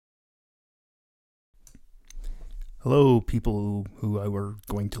Hello, people who were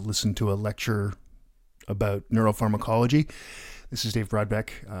going to listen to a lecture about neuropharmacology. This is Dave Broadbeck.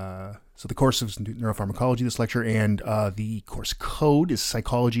 So the course is neuropharmacology, this lecture, and the course code is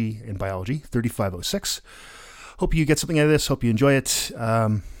Psychology and Biology, 3506. Hope you get something out of this. Hope you enjoy it.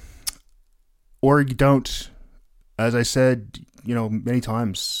 Or you don't. As I said, many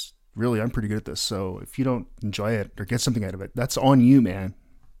times, really, I'm pretty good at this. So if you don't enjoy it or get something out of it, that's on you, man.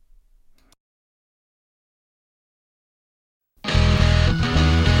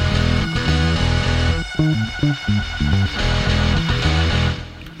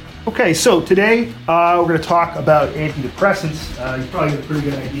 Okay, so today we're going to talk about antidepressants. You probably have a pretty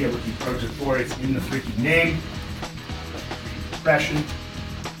good idea what these drugs are for. It's in the freaking name. Depression.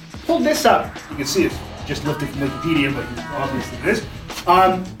 Pull this up. You can see it's just lifted from Wikipedia, but obviously it is.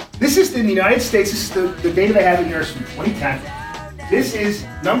 This is in the United States. This is the data they have in here is from 2010. This is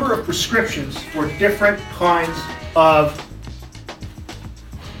number of prescriptions for different kinds of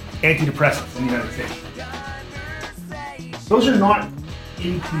antidepressants in the United States. Those are not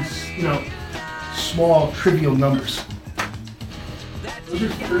small, trivial numbers. Those are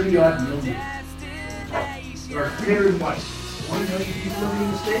 30-odd million. There are 1 million people living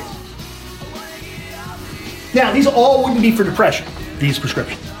in the States. Now, these all wouldn't be for depression, these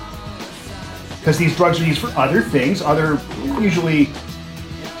prescriptions. Because these drugs are used for other things, usually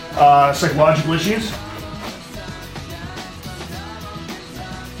psychological issues.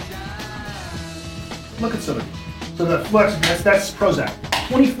 Look at some of these. So the fluoxetine, that's Prozac.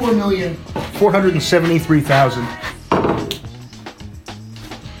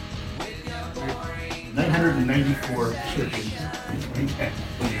 24,473,994 prescriptions in the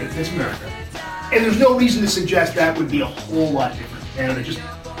United States of America. And there's no reason to suggest that would be a whole lot different. And they just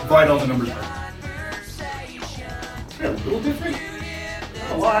divide all the numbers by. A little different,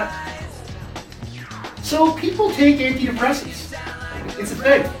 not a lot. So people take antidepressants. It's a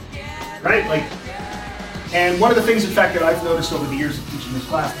thing, right? And one of the things, in fact, that I've noticed over the years of teaching this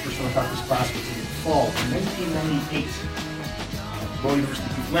class, the first time I taught this class was in the fall of 1998 at Royal University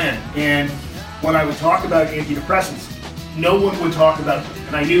of Land. And when I would talk about antidepressants, no one would talk about them.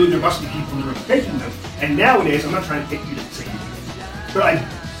 And I knew there must be people who were taking them. And nowadays, I'm not trying to take you to the same thing, but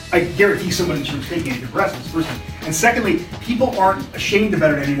I guarantee someone is taking antidepressants, first thing. And secondly, people aren't ashamed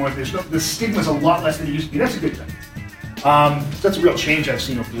about it anymore. The stigma's a lot less than it used to be. That's a good thing. That's a real change I've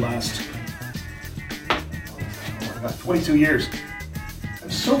seen over the last 22 years.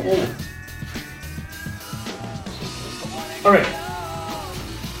 I'm so old. All right.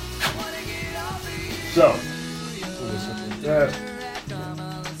 So,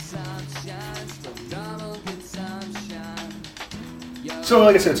 So,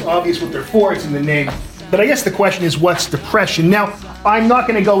 like I said, it's obvious what they're for. It's in the name. But I guess the question is, what's depression? Now, I'm not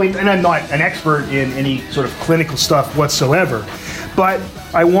going to go in, and I'm not an expert in any sort of clinical stuff whatsoever, but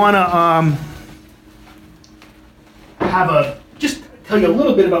I want to just tell you a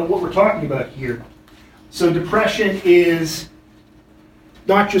little bit about what we're talking about here. So depression is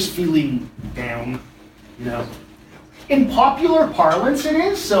not just feeling down, In popular parlance it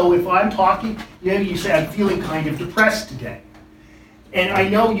is, so if I'm talking, you say I'm feeling kind of depressed today. And I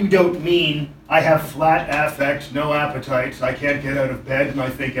know you don't mean I have flat affect, no appetite, I can't get out of bed, and I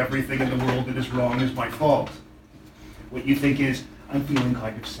think everything in the world that is wrong is my fault. What you think is, I'm feeling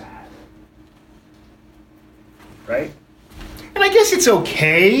kind of sad. Right? And I guess it's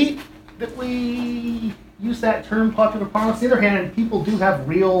okay that we use that term, popular parlance. On the other hand, people do have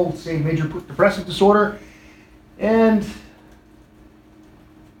real, say, major depressive disorder, and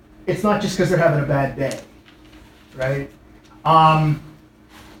it's not just because they're having a bad day, right?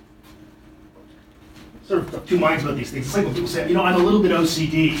 Sort of two minds about these things. It's like when people say, I'm a little bit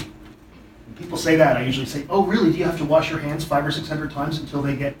OCD. When people say that, I usually say, oh, really? Do you have to wash your hands 500 or 600 times until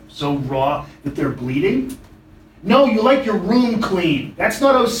they get so raw that they're bleeding? No, you like your room clean. That's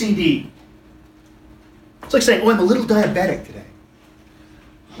not OCD. It's like saying, oh, I'm a little diabetic today.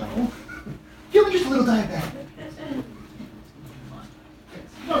 No. Feeling just a little diabetic.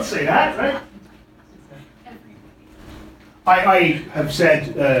 You don't say that, right? I have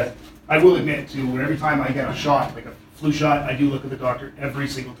said, I will admit to every time I get a shot, like a flu shot, I do look at the doctor every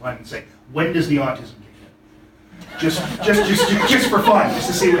single time and say, when does the autism kick in? Just for fun, just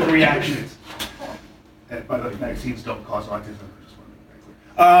to see what the reaction is. And by the way, vaccines don't cause autism. I just want to make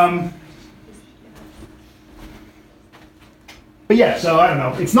that clear. But yeah, so I don't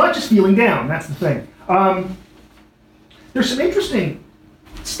know. It's not just feeling down. That's the thing. There's some interesting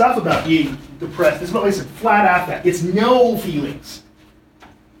stuff about being depressed. It's what I said, flat affect. It's no feelings.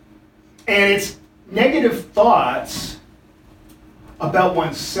 And it's negative thoughts about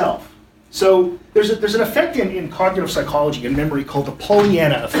oneself. So there's an effect in cognitive psychology and memory called the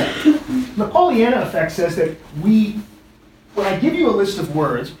Pollyanna effect. The Pollyanna effect says that when I give you a list of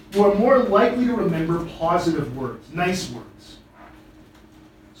words, you are more likely to remember positive words, nice words.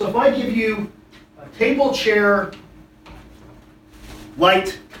 So if I give you a table, chair,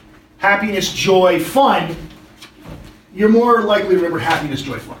 light, happiness, joy, fun, you're more likely to remember happiness,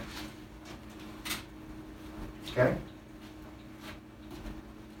 joy, fun. Okay?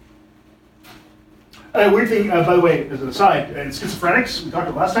 Weird thing, by the way, as an aside, in schizophrenics, we talked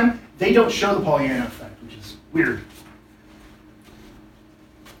about last time, they don't show the Pollyanna effect, which is weird.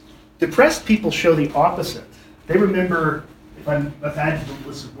 Depressed people show the opposite. They remember, let's add to the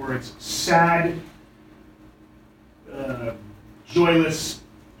list of words, sad, joyless,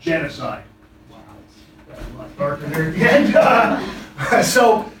 genocide. Wow, that's a lot darker there at the end.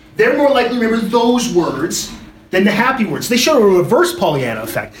 So they're more likely to remember those words than the happy words. They show a reverse Pollyanna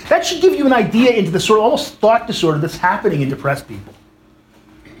effect. That should give you an idea into the sort of almost thought disorder that's happening in depressed people,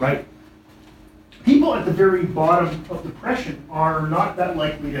 right? People at the very bottom of depression are not that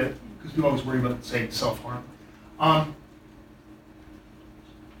likely to, because we always worry about, say, self-harm.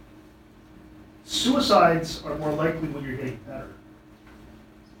 Suicides are more likely when you're getting better.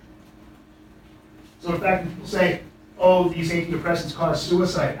 So in fact, people say, oh, these antidepressants cause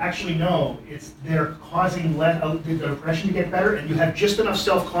suicide. Actually, no. They're causing the depression to get better, and you have just enough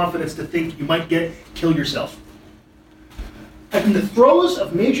self-confidence to think you might kill yourself. And in the throes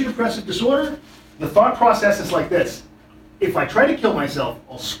of major depressive disorder, the thought process is like this. If I try to kill myself,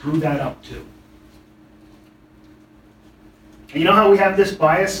 I'll screw that up too. And you know how we have this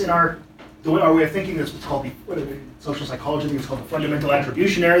bias in our way of thinking? This what's called social psychology. I think it's called the fundamental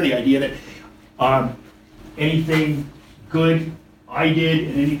attribution error. The idea that anything good I did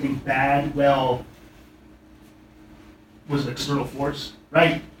and anything bad, well, was an external force,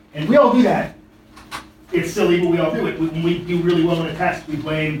 right? And we all do that. It's silly, but we all do it. When we do really well in a test, we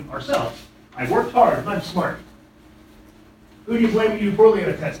blame ourselves. I worked hard, I'm smart. Who do you blame when you do poorly in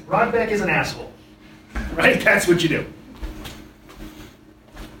a test? Broadbeck is an asshole, right? That's what you do.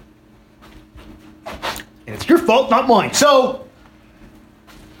 And it's your fault, not mine. So,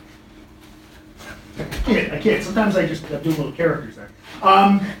 I can't. Sometimes I just do little characters there.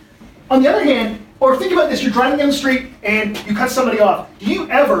 On the other hand, or think about this, you're driving down the street and you cut somebody off. Do you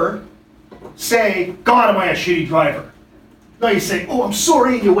ever say, God, am I a shitty driver? No, you say, oh, I'm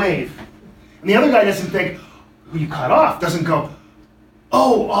sorry, and you wave. And the other guy doesn't think, who you cut off, doesn't go,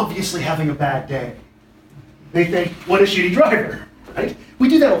 oh, obviously having a bad day. They think, what a shitty driver, right? We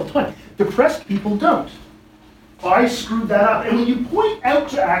do that all the time. Depressed people don't. I screwed that up. And when you point out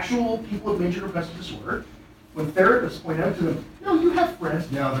to actual people with major depressive disorder, when therapists point out to them, no, you have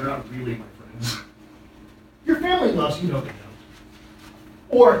friends. No, they're not really my friends. Your family loves you, no, they don't.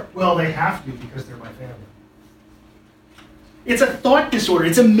 Or, well, they have to because they're my family. It's a thought disorder.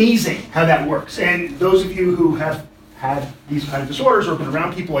 It's amazing how that works. And those of you who have had these kind of disorders or been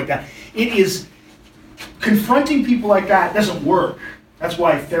around people like that, it is confronting people like that doesn't work. That's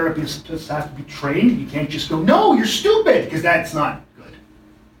why therapists just have to be trained. You can't just go, no, you're stupid, because that's not good.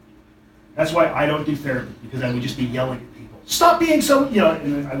 That's why I don't do therapy, because I would just be yelling at people. Stop being so,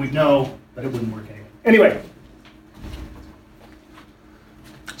 and I would know that it wouldn't work anyway. Anyway.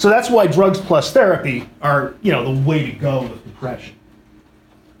 So that's why drugs plus therapy are, the way to go with depression.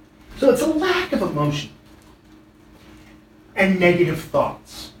 So it's a lack of emotion and negative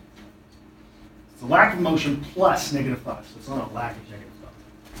thoughts. It's a lack of emotion plus negative thoughts. It's not a lack of negative thoughts.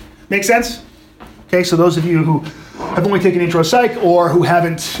 Make sense? Okay, so those of you who have only taken intro psych or who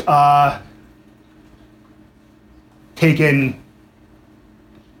haven't taken,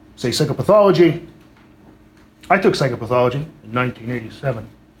 say, psychopathology. I took psychopathology in 1987.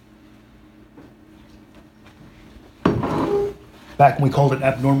 Back when we called it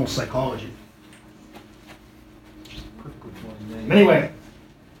abnormal psychology. Perfectly fine name. Anyway,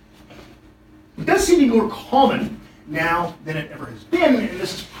 it does seem to be more common now than it ever has been, and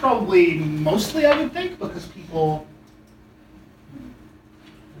this is probably mostly, I would think, because people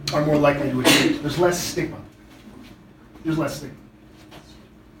are more likely to admit it. There's less stigma.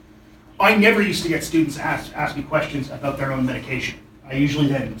 I never used to get students ask me questions about their own medication. I usually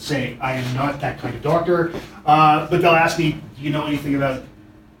then say, I am not that kind of doctor, but they'll ask me, do you know anything about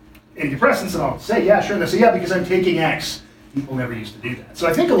antidepressants? And I'll say, yeah, sure. And they'll say, yeah, because I'm taking X. People never used to do that. So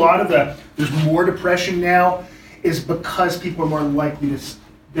I think a lot of there's more depression now is because people are more likely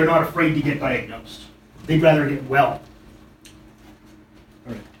they're not afraid to get diagnosed. They'd rather get well.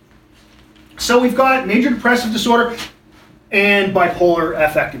 All right. So we've got major depressive disorder and bipolar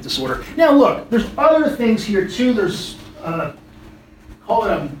affective disorder. Now look, there's other things here too. There's called call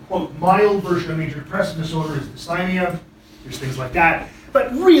it a, quote, mild version of major depressive disorder is dysthymia. There's things like that.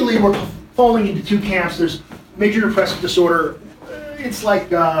 But really, we're falling into two camps. There's major depressive disorder. It's like,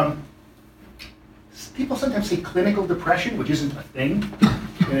 people sometimes say clinical depression, which isn't a thing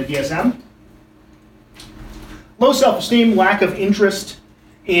in a DSM. Low self-esteem, lack of interest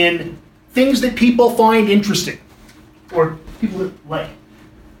in things that people find interesting or people that like.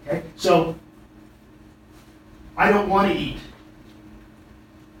 Okay? So, I don't want to eat.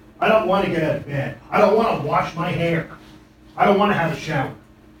 I don't want to get out of bed. I don't want to wash my hair. I don't want to have a shower.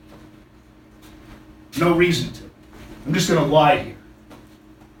 No reason to. I'm just going to lie here.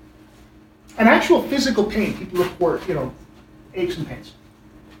 And actual physical pain, people report, aches and pains.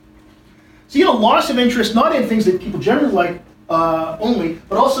 So, loss of interest, not in things that people generally like only,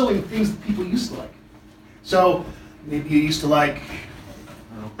 but also in things that people used to like. So, maybe you used to like,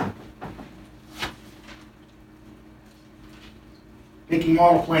 making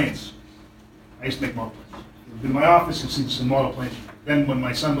model planes. I used to make model planes. I've been in my office and seen some model planes. Then when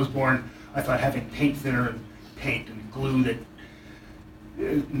my son was born, I thought having paint thinner and paint and glue that,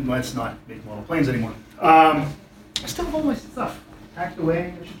 let's not make model planes anymore. I still have all my stuff packed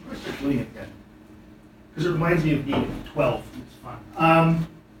away. I should probably start doing it again. Because it reminds me of being 12. It's fun.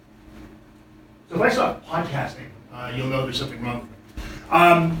 So if I stop podcasting, you'll know there's something wrong with me.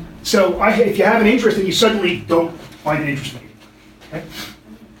 So if you have an interest and you suddenly don't find it interesting, okay?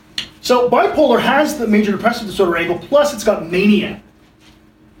 So bipolar has the major depressive disorder angle, plus it's got mania,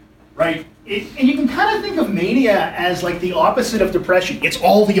 right? And you can kind of think of mania as like the opposite of depression. It's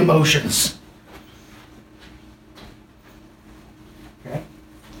all the emotions. Okay?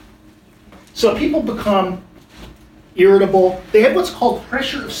 So people become irritable. They have what's called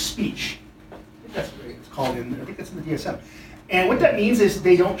pressure of speech. I think that's what it's called I think that's in the DSM. And what that means is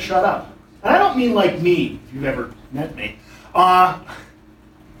they don't shut up. And I don't mean like me, if you've ever met me. I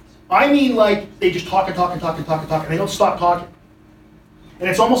mean like they just talk and talk and talk and talk and talk, and they don't stop talking. And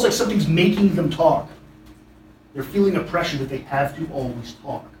it's almost like something's making them talk. They're feeling a pressure that they have to always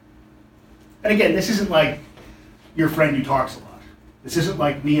talk. And again, this isn't like your friend who talks a lot. This isn't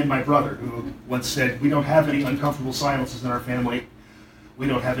like me and my brother who once said, we don't have any uncomfortable silences in our family. We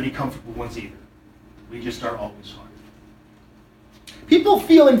don't have any comfortable ones either. We just are always talking. People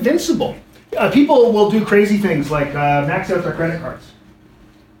feel invincible. People will do crazy things like max out their credit cards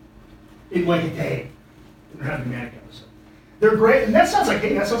in like a day. They're having a manic episode. They're great, and that sounds like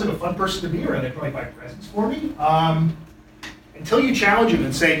a fun person to be around. They probably buy presents for me. Until you challenge them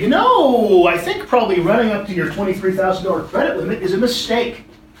and say, I think probably running up to your $23,000 credit limit is a mistake.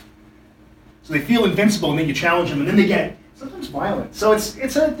 So they feel invincible, and then you challenge them, and then they get sometimes violent. So this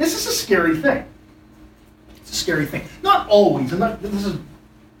is a scary thing. It's a scary thing. Not always, and not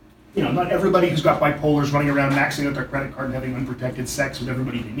everybody who's got bipolar is running around maxing out their credit card and having unprotected sex with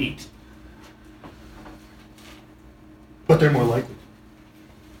everybody they meet. But they're more likely.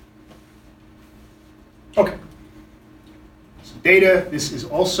 Okay. Some data. This is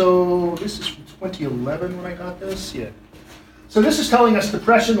from 2011 when I got this. Yeah. So this is telling us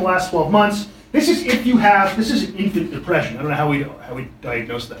depression in the last 12 months. This is infant depression. I don't know how we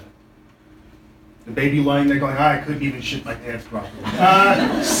diagnose that. The baby lying there going, I couldn't even shit my pants properly.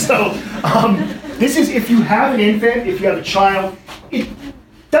 This is if you have an infant, if you have a child. It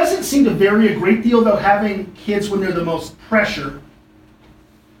doesn't seem to vary a great deal, though, having kids when they're the most pressure.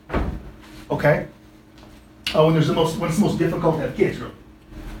 Okay? When it's the most difficult to have kids, really.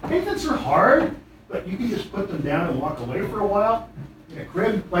 Infants are hard, but you can just put them down and walk away for a while. In a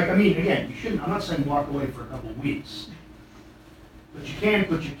crib, again, you shouldn't, I'm not saying walk away for a couple of weeks. But you can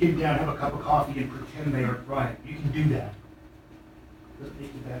put your kid down, have a cup of coffee, and pretend they aren't crying. You can do that. It doesn't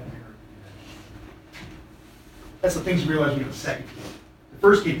make you bad parent. That's the things you realize when you have a second kid. The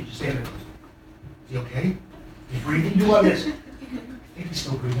first kid, you just stand there. Is he okay? Is he breathing? You love this. I think he's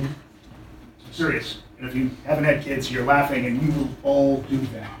still breathing. I'm serious. And if you haven't had kids, you're laughing, and you will all do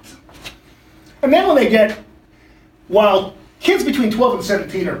that. And then while kids between 12 and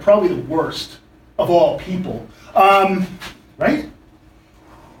 17 are probably the worst of all people, right?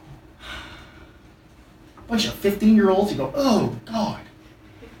 Bunch of 15-year-olds, you go, oh, God.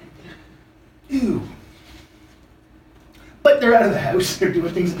 Ew. But they're out of the house, they're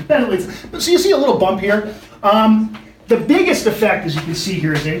doing things independently. So you see a little bump here. The biggest effect, as you can see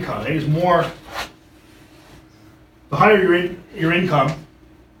here, is income. It is more, the higher your income,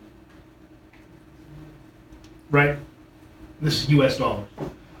 right? This is US dollars.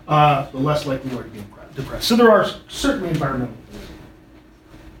 The less likely you are to be depressed. So there are certainly environmental things.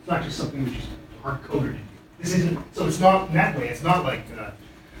 It's not just something which is hard-coded in you. This isn't, so it's not in that way, it's not like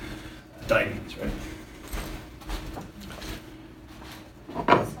diabetes, right?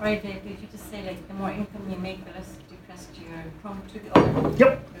 Sorry, Dave, did you just say like the more income you make, the less depressed you are prone to the other?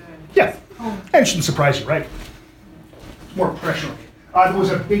 Yep. Yeah. And it shouldn't surprise you, right? More pressure. There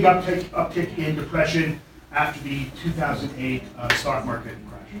was a big uptick in depression after the 2008 stock market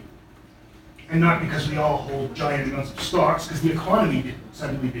crash. And not because we all hold giant amounts of stocks, because the economy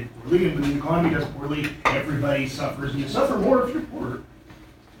suddenly did poorly, and when the economy does poorly, everybody suffers, and you suffer more if you're poorer,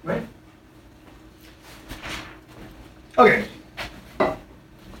 right? Okay.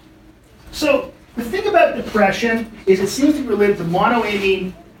 So the thing about depression is it seems to be related to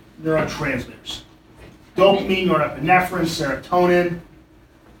monoamine neurotransmitters. Dopamine, norepinephrine, serotonin.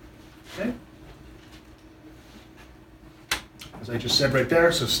 Okay? As I just said right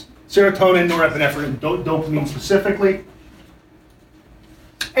there, so serotonin, norepinephrine, and dopamine specifically.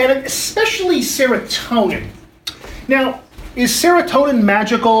 And especially serotonin. Now, is serotonin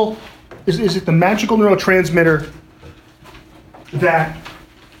magical? Is it the magical neurotransmitter that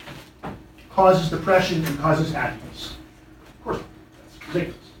causes depression and causes happiness? Of course, that's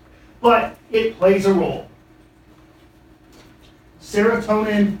ridiculous. But it plays a role.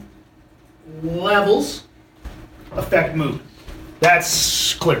 Serotonin levels affect mood.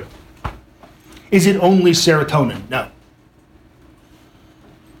 That's clear. Is it only serotonin? No.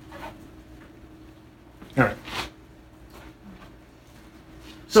 All right.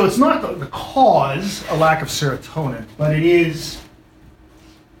 So it's not the cause, a lack of serotonin, but it is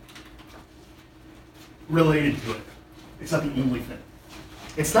related to it. It's not the only thing.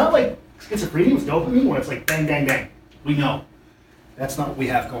 It's not like schizophrenia with dopamine where it's like bang, bang, bang. We know. That's not what we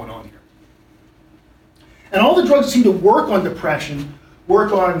have going on here. And all the drugs that seem to work on depression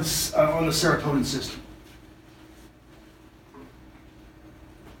work on the serotonin system.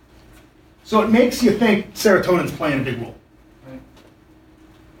 So it makes you think serotonin's playing a big role. Right?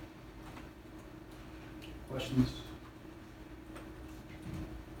 Questions?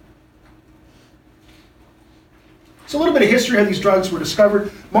 So a little bit of history how these drugs were discovered.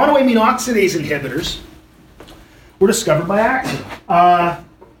 Monoamine oxidase inhibitors were discovered by accident.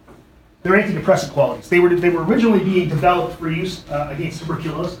 They're antidepressant qualities. They were originally being developed for use against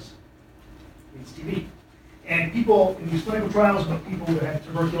tuberculosis, against TB. And people in these clinical trials with people that had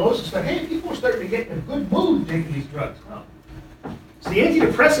tuberculosis said, hey, people are starting to get in a good mood taking these drugs. Oh. So the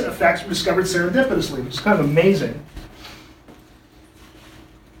antidepressant effects were discovered serendipitously, which is kind of amazing.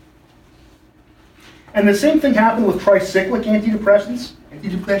 And the same thing happened with tricyclic antidepressants.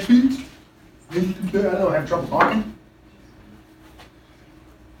 Antidepressants? I don't know, I have trouble talking.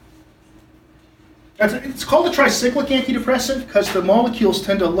 It's called a tricyclic antidepressant because the molecules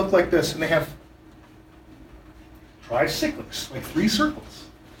tend to look like this, and they have tricyclics, like 3 circles.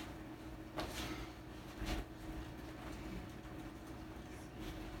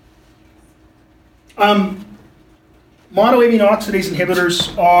 Monoamine oxidase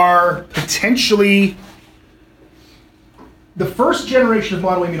inhibitors are potentially the first generation of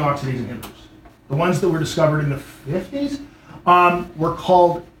monoamine oxidase inhibitors. The ones that were discovered in the 50s were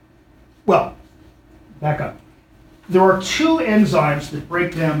called, well, back up. There are 2 enzymes that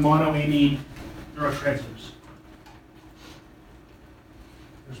break down monoamine neurotransmitters.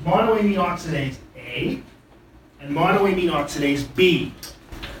 There's monoamine oxidase A and monoamine oxidase B.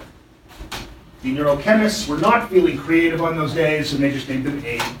 The neurochemists were not feeling creative on those days, and they just named them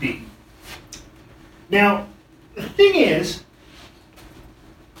A and B. Now, the thing is,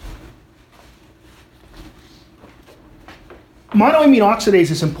 monoamine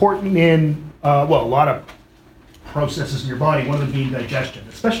oxidase is important in, a lot of processes in your body, one of them being digestion,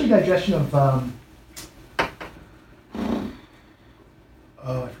 especially digestion of, I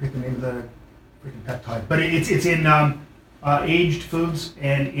forget the name of the freaking peptide, but it's in aged foods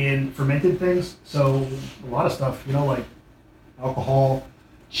and in fermented things. So a lot of stuff, like alcohol,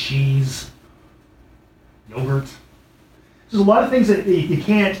 cheese, yogurt. There's a lot of things that you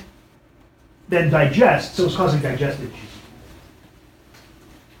can't then digest, so it's causing digestive issues.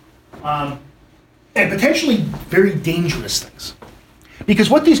 And potentially very dangerous things. Because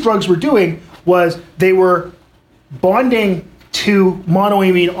what these drugs were doing was they were bonding to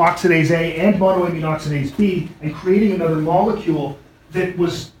monoamine oxidase A and monoamine oxidase B and creating another molecule that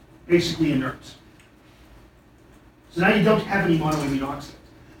was basically inert. So now you don't have any monoamine oxidase.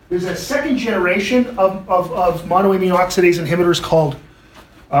 There's a second generation of monoamine oxidase inhibitors called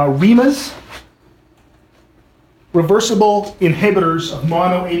REMAs, reversible inhibitors of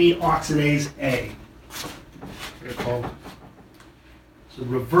monoamine oxidase A. They're called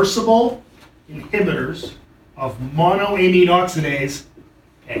reversible inhibitors of monoamine oxidase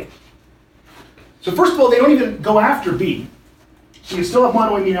A. So first of all, they don't even go after B. So you still have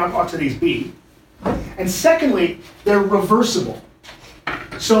monoamine oxidase B. And secondly, they're reversible.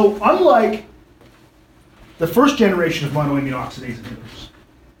 So unlike the first generation of monoamine oxidase inhibitors,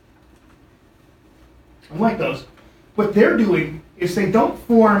 unlike those, what they're doing is they don't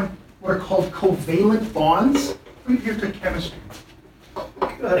form what are called covalent bonds. You're to chemistry.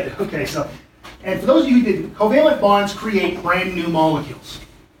 Good. Okay, so, and for those of you who didn't, covalent bonds create brand new molecules.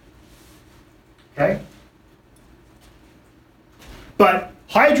 Okay? But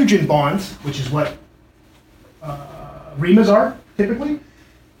hydrogen bonds, which is what REMAs are typically,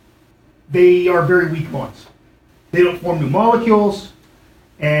 they are very weak bonds. They don't form new molecules,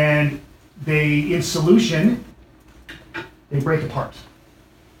 and they, in solution, they break apart.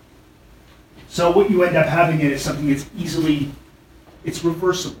 So what you end up having is something that's it's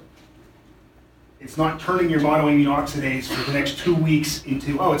reversible. It's not turning your monoamine oxidase for the next 2 weeks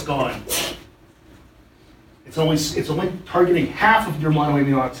into, oh, it's gone. It's only targeting half of your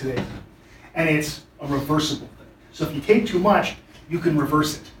monoamine oxidase, and it's a reversible thing. So if you take too much, you can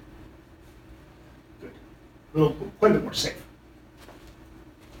reverse it. Good. Quite a bit more safe.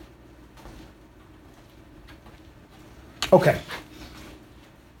 Okay.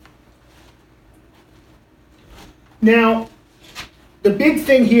 Now, the big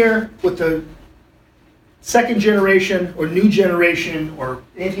thing here with the second generation or new generation or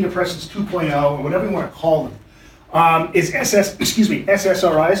antidepressants 2.0 or whatever you want to call them is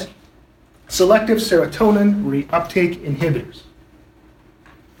SSRIs, selective serotonin reuptake inhibitors.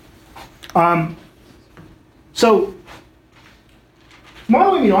 So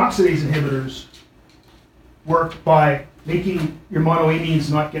monoamine oxidase inhibitors work by making your monoamines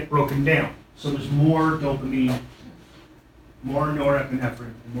not get broken down. So there's more dopamine, more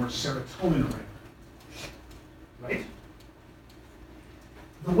norepinephrine, and more serotonin around. Right?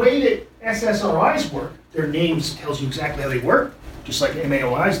 The way that SSRIs work, their names tells you exactly how they work, just like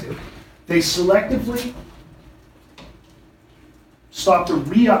MAOIs do. They selectively stop the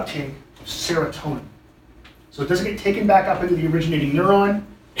reuptake of serotonin. So it doesn't get taken back up into the originating neuron.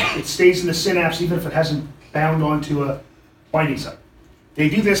 It stays in the synapse even if it hasn't bound onto a binding site. They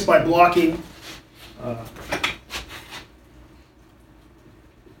do this by blocking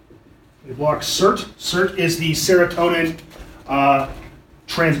they block SERT. SERT is the serotonin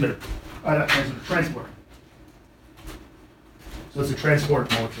transporter. So it's a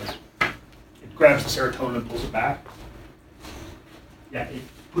transport molecule. It grabs the serotonin and pulls it back. Yeah, it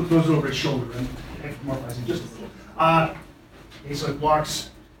goes over its shoulder and anthropomorphizing just a little. Okay, so it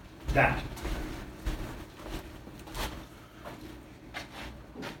blocks that.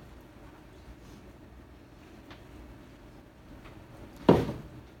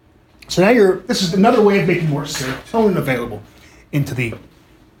 So now this is another way of making more serotonin available into the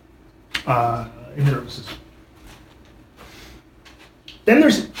nervous system. Then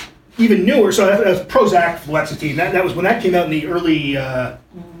there's even newer, so that's Prozac, fluoxetine. That was when that came out in the early,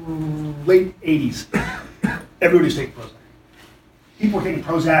 late 80s. Everybody was taking Prozac. People were taking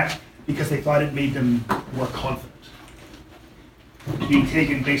Prozac because they thought it made them more confident. Being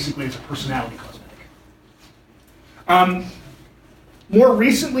taken basically as a personality cosmetic. More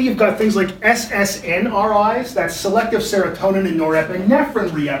recently, you've got things like SSNRIs, that's selective serotonin and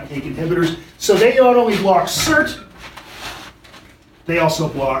norepinephrine reuptake inhibitors. So they not only block SERT, they also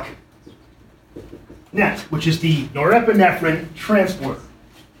block NET, which is the norepinephrine transporter.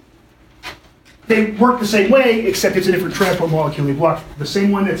 They work the same way, except it's a different transport molecule. They block the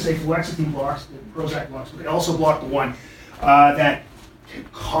same one that, say, fluoxetine blocks, that Prozac blocks, but they also block the one that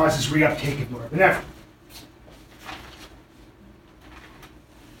causes reuptake of norepinephrine.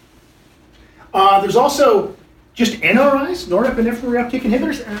 There's also just NRIs, norepinephrine reuptake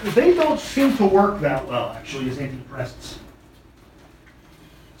inhibitors, and they don't seem to work that well, actually, as antidepressants.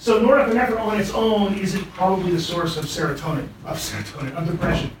 So norepinephrine on its own isn't probably the source of of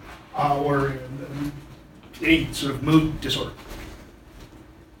depression, or any sort of mood disorder.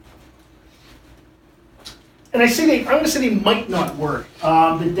 And I'm going to say they might not work.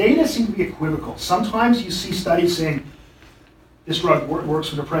 The data seem to be equivocal. Sometimes you see studies saying this drug works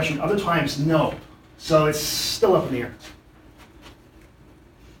for depression, other times no. So it's still up in the air.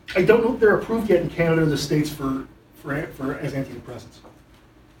 I don't know if they're approved yet in Canada or the States for as antidepressants.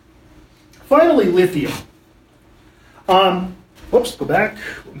 Finally, lithium. Whoops, go back.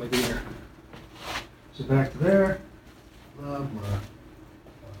 What am I doing here? So back to there. Blah, blah.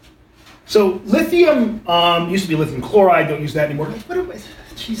 So lithium used to be lithium chloride. Don't use that anymore. What am I?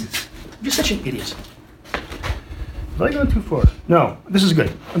 Jesus, I'm just such an idiot. Have I gone too far? No, this is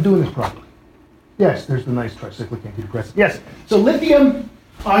good. I'm doing this properly. Yes, there's the nice tricyclic antidepressant. Yes, so lithium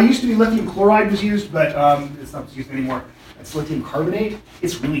used to be lithium chloride was used, but it's not used anymore. It's lithium carbonate.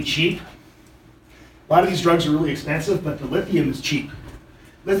 It's really cheap. A lot of these drugs are really expensive, but the lithium is cheap.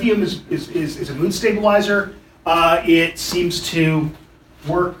 Lithium is a mood stabilizer. It seems to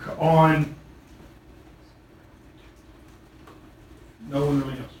work on, no one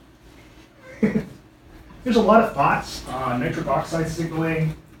really knows. There's a lot of thoughts on nitric oxide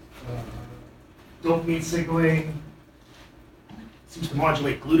signaling, dopamine signaling, seems to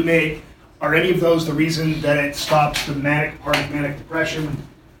modulate glutamate. Are any of those the reason that it stops the manic part of manic depression?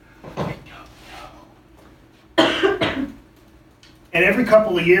 I don't know. And every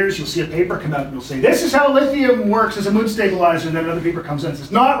couple of years, you'll see a paper come out and you'll say, this is how lithium works as a mood stabilizer, and then another paper comes in and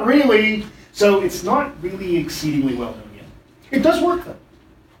says, not really. So it's not really exceedingly well known yet. It does work though.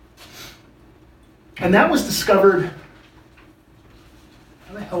 And that was discovered,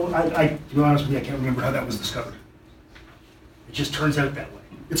 how the hell, to be honest with you, I can't remember how that was discovered. It just turns out that way.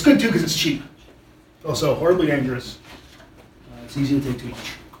 It's good too because it's cheap. It's also horribly dangerous. It's easy to take too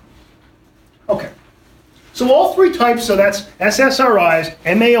much. Okay. So all three types, so that's SSRIs,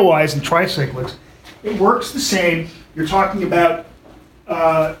 MAOIs, and tricyclics. It works the same. You're talking about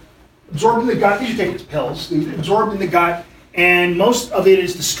absorbed in the gut. These you take as pills. Absorbed in the gut, and most of it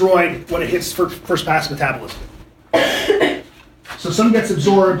is destroyed when it hits first pass metabolism. So some gets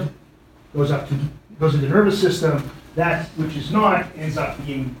absorbed, goes into the nervous system. That which is not ends up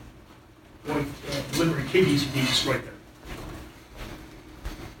being liver and kidneys being destroyed there.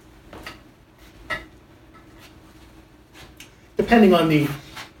 Depending on the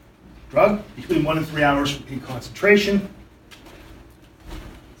drug, between 1 and 3 hours for peak concentration.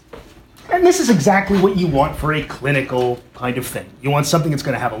 And this is exactly what you want for a clinical kind of thing. You want something that's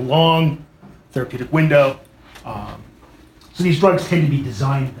going to have a long therapeutic window. So these drugs tend to be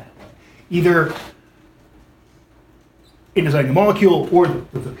designed that way. Either in designing the molecule or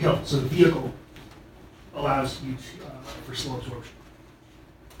the pill. So the vehicle allows you for slow absorption.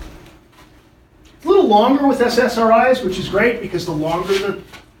 It's a little longer with SSRIs, which is great because the longer the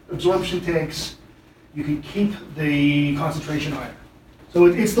absorption takes, you can keep the concentration higher. So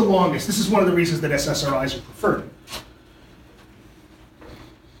it's the longest. This is one of the reasons that SSRIs are preferred.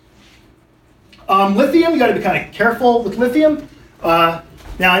 Lithium, you got to be kind of careful with lithium. Now,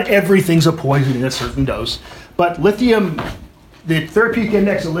 everything's a poison in a certain dose. But lithium, the therapeutic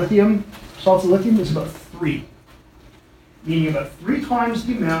index of lithium, salts of lithium, is about 3. Meaning about 3 times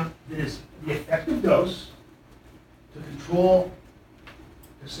the amount that is the effective dose to control,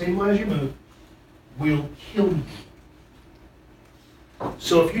 to stabilize your mood, will kill you.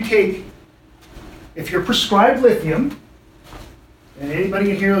 So if you're prescribed lithium, and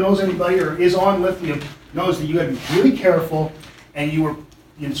anybody in here that knows anybody or is on lithium knows that you got to be really careful, and the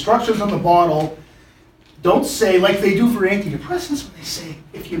instructions on the bottle don't say, like they do for antidepressants, when they say,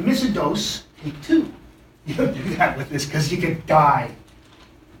 if you miss a dose, take 2. You don't do that with this because you can die.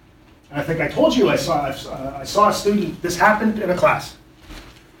 And I think I told you I saw a student, this happened in a class.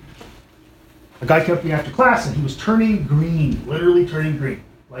 A guy kept me after class and he was turning green, literally turning green.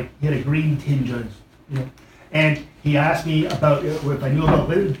 Like he had a green tinge on his, And he asked me about if I knew about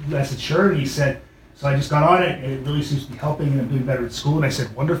lithium. I said, sure. And he said, so I just got on it, and it really seems to be helping, and I'm doing better at school. And I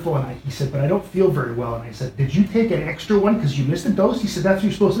said, wonderful. And he said, but I don't feel very well. And I said, did you take an extra one because you missed a dose? He said, that's what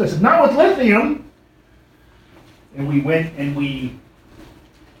you're supposed to do. I said, not with lithium. And we went and we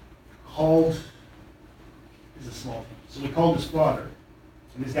called, this is a small thing. So we called his father,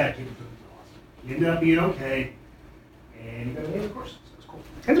 and his dad came and took him to the hospital. He ended up being okay, and he got away, of course. So it was cool.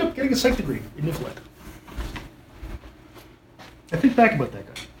 Ended up getting a psych degree in Niflet. I think back about that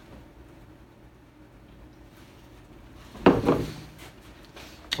guy.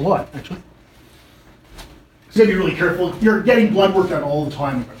 A lot, actually. So you gotta be really careful. You're getting blood work done all the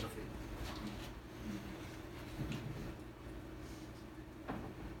time.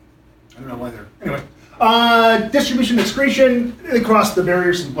 I don't know why they're. Anyway, distribution and excretion, they cross the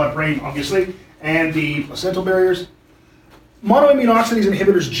barriers of the blood-brain, obviously, and the placental barriers. Monoamine oxidase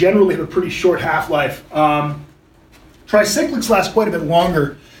inhibitors generally have a pretty short half-life. Tricyclics last quite a bit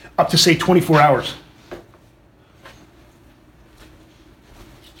longer, up to say 24 hours.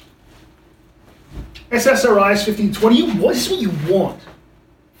 SSRIs 15-20, this is what you want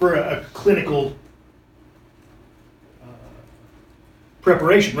for a clinical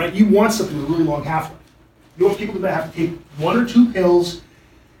preparation, right? You want something with a really long half-life. You want people to have to take 1 or 2 pills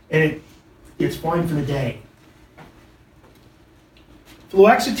and it's fine for the day.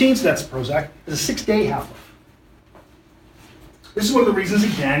 Fluoxetine, so that's Prozac, has a 6-day half-life. This is one of the reasons,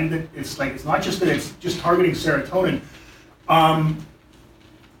 again, that it's not just that it's just targeting serotonin.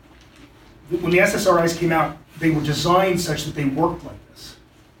 When the SSRIs came out, they were designed such that they worked like this.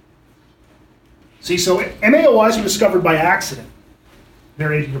 See, so MAOIs were discovered by accident, their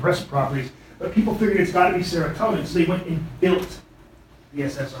antidepressant properties, but people figured it's got to be serotonin, so they went and built the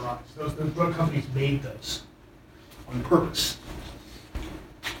SSRIs. Those drug companies made those on purpose.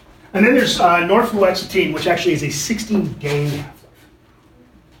 And then there's norfluoxetine, which actually is a 16-day half-life.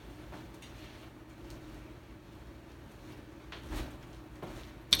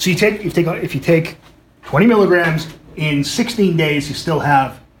 So if you take 20 milligrams in 16 days, you still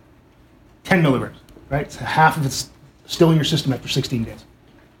have 10 milligrams, right? So half of it's still in your system after 16 days.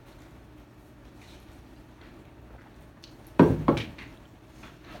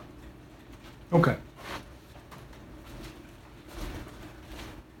 Okay.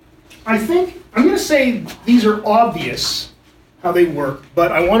 I think I'm going to say these are obvious how they work,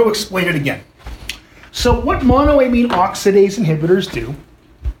 but I want to explain it again. So what monoamine oxidase inhibitors do,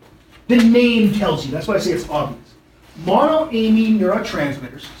 the name tells you. That's why I say it's obvious. Monoamine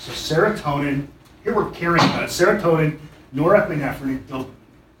neurotransmitters, so serotonin, here we're caring about it, serotonin, norepinephrine, and dopamine.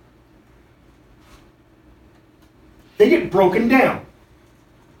 They get broken down.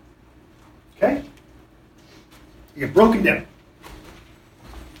 Okay? They get broken down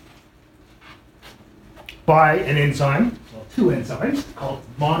by an enzyme, well, two enzymes, called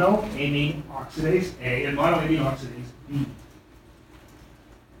monoamine oxidase A and monoamine oxidase B.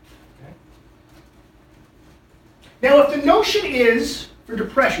 Okay? Now, if the notion is, for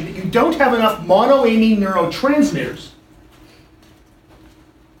depression, that you don't have enough monoamine neurotransmitters,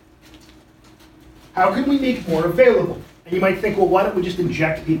 how can we make more available? And you might think, well, why don't we just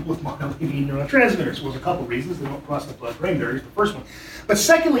inject people with monoamine neurotransmitters? Well, there's a couple reasons. They don't cross the blood-brain barrier, is the first one. But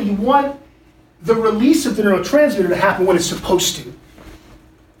secondly, you want the release of the neurotransmitter to happen when it's supposed to.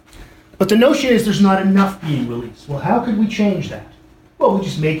 But the notion is there's not enough being released. Well, how could we change that? Well, we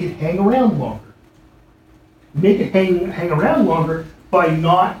just make it hang around longer. Make it hang around longer by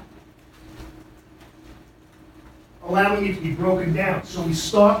not allowing it to be broken down. So we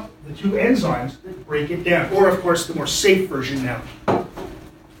stop the two enzymes that break it down. Or, of course, the more safe version now,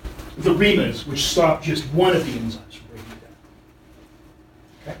 the REMAs, which stop just one of the enzymes from breaking it down.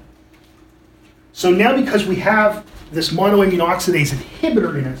 Okay? So now because we have this monoamine oxidase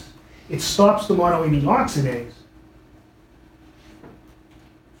inhibitor in us, it stops the monoamine oxidase,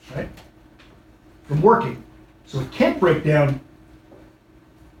 right, from working. So it can't break down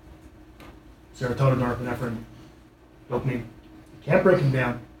serotonin, norepinephrine, dopamine. It can't break them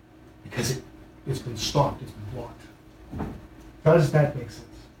down because it's been stopped, it's been blocked. Does that make sense?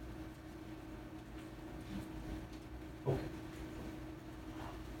 Okay.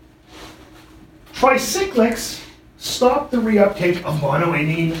 Tricyclics stop the reuptake of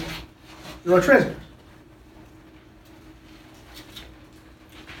monoamine neurotransmitters.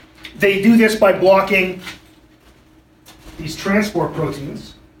 They do this by blocking these transport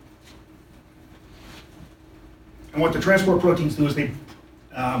proteins. And what the transport proteins do is they,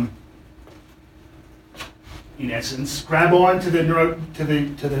 in essence, grab on to the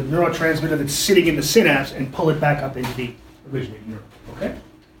neurotransmitter that's sitting in the synapse and pull it back up into the originating neuron. Okay?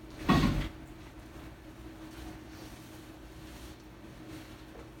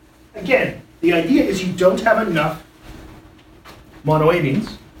 Again, the idea is you don't have enough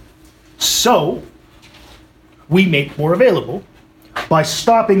monoamines, so we make more available by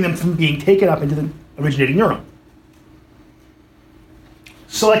stopping them from being taken up into the originating neuron.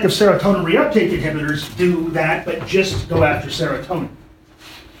 Selective serotonin reuptake inhibitors do that, but just go after serotonin.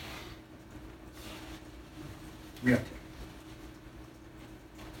 Reuptake.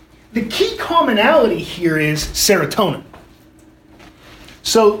 The key commonality here is serotonin.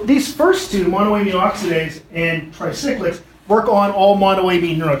 So these first two, monoamine oxidase and tricyclics, work on all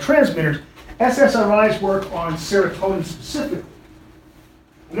monoamine neurotransmitters. SSRIs work on serotonin specifically.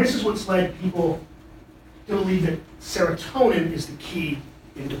 And this is what's led people to believe that serotonin is the key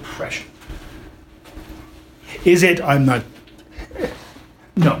in depression. Is it? I'm not.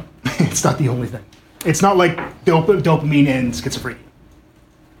 No, it's not the only thing. It's not like dopamine and schizophrenia.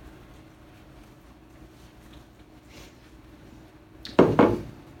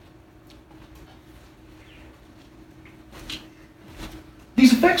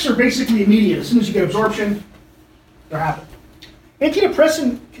 These effects are basically immediate. As soon as you get absorption, they're happening.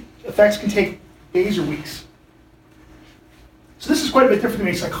 Antidepressant effects can take days or weeks. So this is quite a bit different than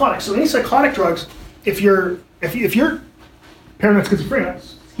antipsychotics. So antipsychotic drugs, if you're paranoid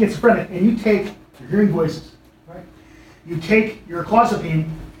schizophrenic, and you take, you're hearing voices, right? You take your clozapine,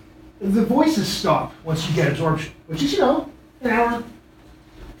 the voices stop once you get absorption, which is, an hour.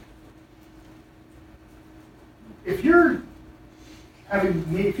 If you have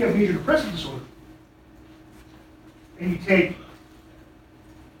major depressive disorder, and you take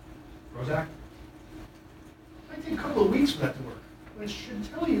Prozac, it might take a couple of weeks for that to work. Which should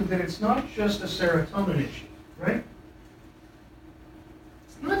tell you that it's not just a serotonin issue, right?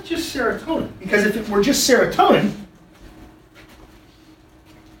 not just serotonin. Because if it were just serotonin,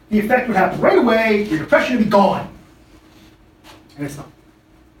 the effect would happen right away, your depression would be gone. And it's not.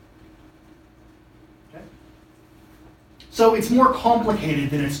 Okay? So it's more complicated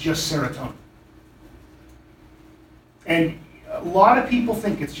than it's just serotonin. And a lot of people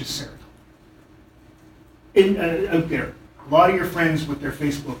think it's just serotonin. Out there, a lot of your friends with their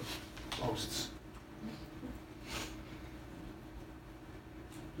Facebook posts.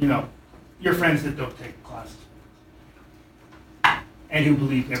 You know, your friends that don't take classes. And who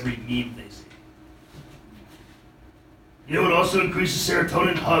believe every meme they see. You know what also increases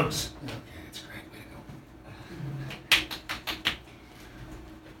serotonin? Hugs. Okay, that's great. Way to go.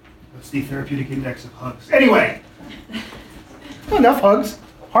 What's the therapeutic index of hugs? Anyway. Enough hugs.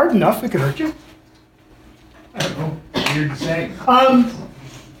 Hard enough, it could hurt you. I don't know. Weird to say.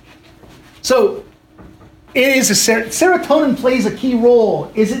 So, it is serotonin plays a key role.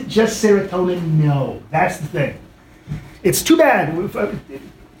 Is it just serotonin? No. That's the thing. It's too bad.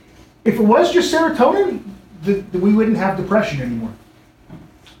 If it was just serotonin, we wouldn't have depression anymore.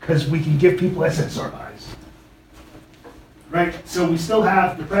 Because we can give people SSRIs. Right? So we still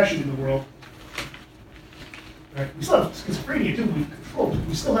have depression in the world. Right? We still have schizophrenia too, we control it.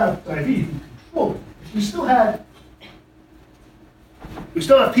 We still have diabetes, we control it. We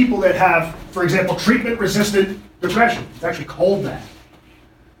still have people that have, for example, treatment-resistant depression. It's actually called that.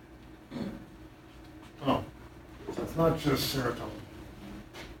 Oh, so it's not just serotonin.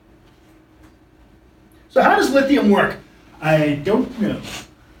 So how does lithium work? I don't know.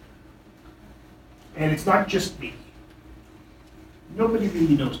 And it's not just me. Nobody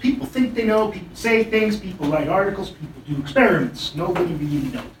really knows. People think they know, people say things, people write articles, people do experiments. Nobody really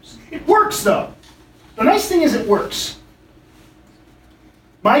knows. It works though. The nice thing is it works.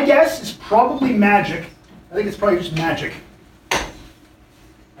 My guess is probably magic. I think it's probably just magic. I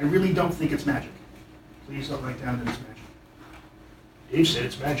really don't think it's magic. Please don't write down that it's magic. Dave said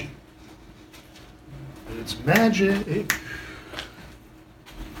it's magic. It's magic.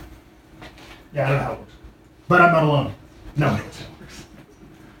 Yeah, I don't know how it works. But I'm not alone. No, that's how it works.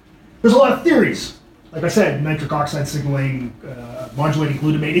 There's a lot of theories. Like I said, nitric oxide signaling, modulating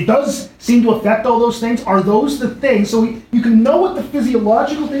glutamate. It does seem to affect all those things. Are those the things? So you can know what the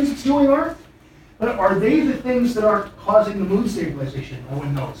physiological things it's doing are, but are they the things that are causing the mood stabilization? No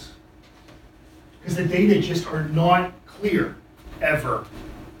one knows. Because the data just are not clear, ever.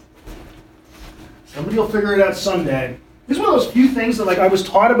 Somebody will figure it out someday. This is one of those few things that, like, I was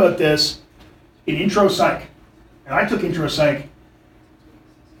taught about this in intro psych. And I took intro psych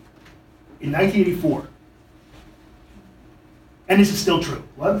in 1984. And this is still true.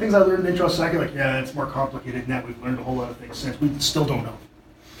 A lot of the things I learned in intro psych are like, yeah, it's more complicated than that. We've learned a whole lot of things since. We still don't know.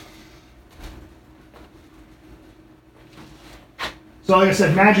 So like I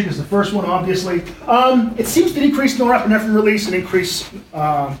said, magic is the first one, obviously. It seems to decrease norepinephrine release and increase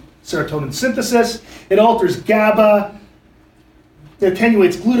serotonin synthesis. It alters GABA. It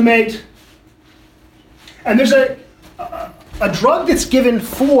attenuates glutamate. And there's a drug that's given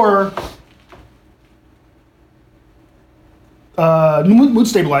for mood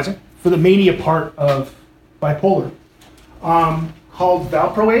stabilizing, for the mania part of bipolar, called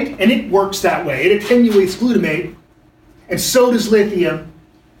valproate, and it works that way. It attenuates glutamate, and so does lithium.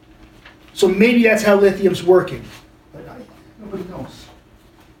 So maybe that's how lithium's working. But nobody knows.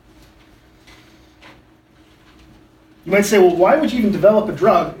 You might say, well, why would you even develop a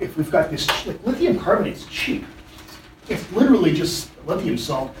drug if we've got this, like, lithium carbonate's cheap. It's literally just lithium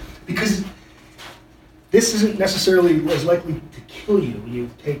salt, because this isn't necessarily as likely to kill you when you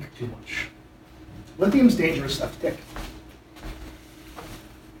take too much. Lithium's dangerous stuff to take.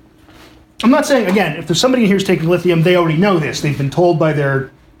 I'm not saying, again, if there's somebody in here who's taking lithium, they already know this. They've been told by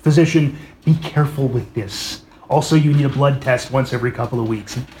their physician, be careful with this. Also, you need a blood test once every couple of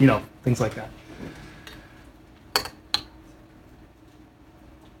weeks, you know, things like that.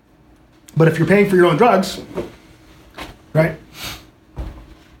 But if you're paying for your own drugs, right,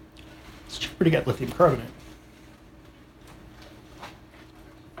 it's cheaper to get lithium carbonate.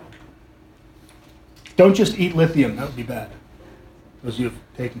 Don't just eat lithium, that would be bad. Those of you who have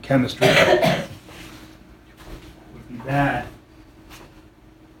taken chemistry, it would be bad.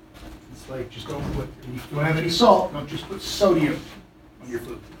 It's like, just don't put, if you don't have any salt, don't just put sodium on your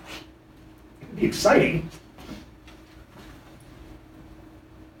food. It would be exciting.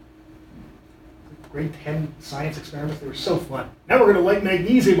 Grade 10 science experiments, they were so fun. Now we're going to light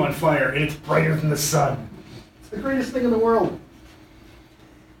magnesium on fire, and it's brighter than the sun. It's the greatest thing in the world.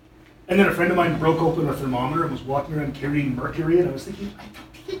 And then a friend of mine broke open a thermometer and was walking around carrying mercury, and I was thinking, I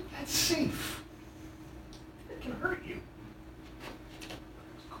don't think that's safe. It can hurt you.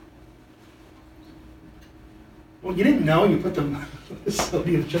 Well, you didn't know. You put the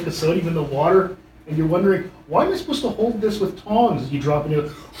sodium, chunk of sodium in the water, and you're wondering, why am I supposed to hold this with tongs as you drop it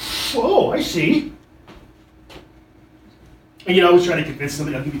in? Oh, I see. And I was trying to convince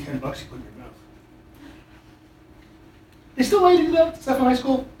somebody, I'll give you $10, you put it in your mouth. They still allow you to do that stuff in high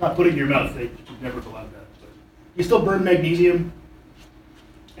school? Not put it in your mouth, they should never allow that. But you still burn magnesium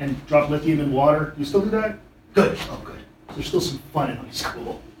and drop lithium in water? You still do that? Good, oh good. There's still some fun in high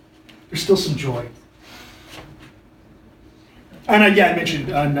school. There's still some joy. And I mentioned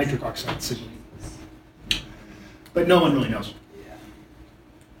nitric oxide signaling. But no one really knows.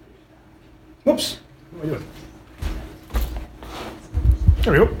 Whoops, what am I doing?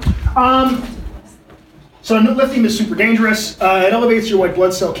 There we go. So lithium is super dangerous. It elevates your white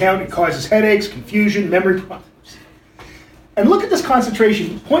blood cell count. It causes headaches, confusion, memory problems. And look at this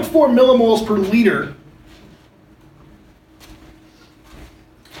concentration, 0.4 millimoles per liter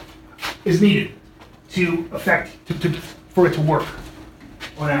is needed for it to work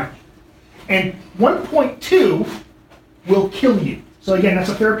on average. And 1.2 will kill you. So again, that's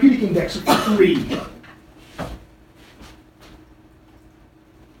a therapeutic index of 3.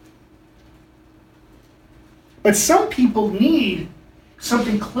 But some people need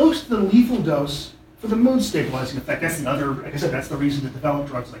something close to the lethal dose for the mood stabilizing effect. That's the other, like I said, that's the reason to develop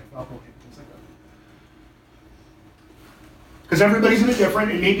drugs like alcohol and things like that. Because everybody's in a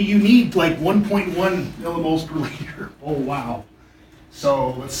different, and maybe you need like 1.1 millimoles per liter. Oh, wow.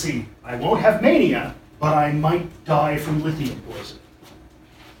 So let's see. I won't have mania, but I might die from lithium poison.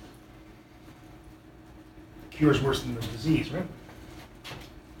 The cure is worse than the disease, right?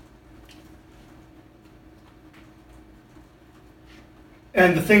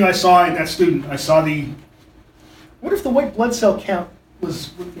 And the thing I saw in that student, I saw what if the white blood cell count made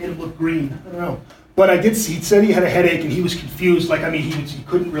him look green? I don't know. But I did see, he said he had a headache and he was confused. Like, I mean, he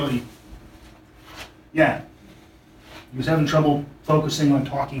couldn't really, he was having trouble focusing on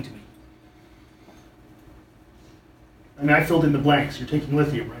talking to me. I mean, I filled in the blanks. You're taking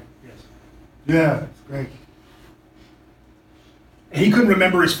lithium, right? Yes. Yeah, that's great. And he couldn't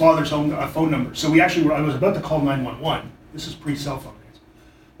remember his father's phone number. So I was about to call 911. This is pre-cell phone days.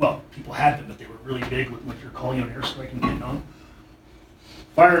 Well, people had them, but they were really big with like you're calling on airstrike and Vietnam.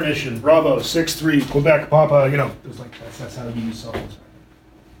 Fire mission, Bravo, 6-3, Quebec, Papa, it was like, that's how you use cell phones.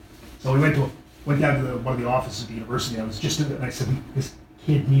 So we went down to one of the offices at the university. And I said, this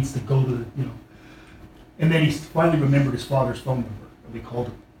kid needs to go to and then he finally remembered his father's phone number, and we called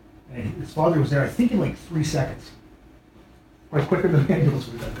him. And his father was there, I think in like 3 seconds. Right, quicker than the ambulance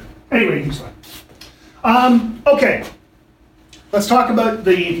would have done. Anyway, he's fine. Okay. Let's talk about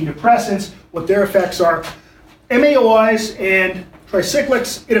the antidepressants, what their effects are. MAOIs and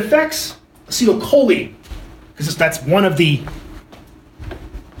tricyclics, it affects acetylcholine, because that's one of the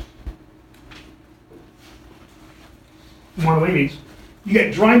ways. You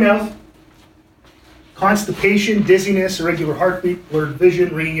get dry mouth, constipation, dizziness, irregular heartbeat, blurred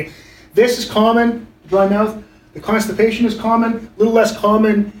vision, ringing. This is common, dry mouth. The constipation is common. A little less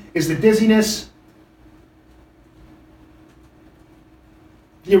common is the dizziness.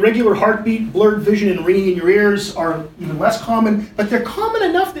 The irregular heartbeat, blurred vision, and ringing in your ears are even less common, but they're common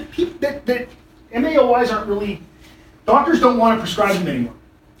enough that that MAOIs aren't really, doctors don't want to prescribe them anymore.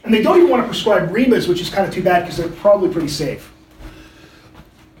 And they don't even want to prescribe Rimas, which is kind of too bad because they're probably pretty safe.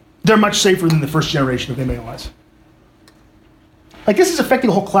 They're much safer than the first generation of MAOIs. Like, this is affecting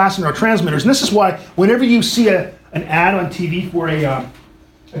a whole class of neurotransmitters, and this is why whenever you see an ad on TV for a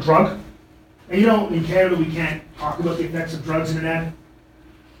drug, and in Canada we can't talk about the effects of drugs in an ad,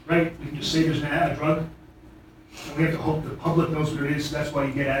 right? We can just say there's an ad, a drug, and we have to hope the public knows what it is, so that's why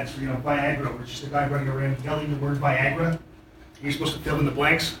you get ads for, Viagra, where it's just a guy running around yelling the word Viagra. You're supposed to fill in the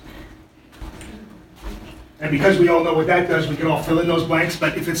blanks. And because we all know what that does, we can all fill in those blanks,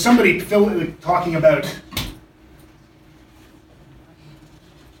 but if it's somebody talking about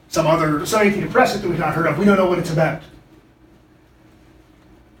some antidepressant that we've not heard of, we don't know what it's about.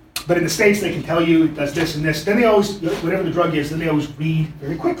 But in the States, they can tell you it does this and this. Then they always, whatever the drug is, then they always read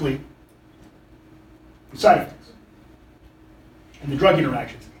very quickly the side effects and the drug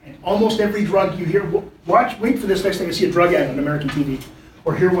interactions. And almost every drug you hear, wait for this next time you see a drug ad on American TV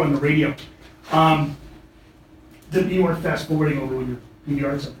or hear one on the radio. That you weren't fast forwarding over with your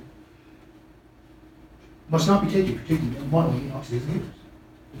PVR or something. Must not be taken if you're taking monoamine oxidase inhibitors.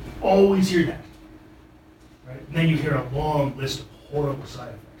 You always hear that. Right? And then you hear a long list of horrible side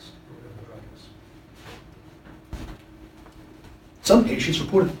effects for whatever the drug is. Some patients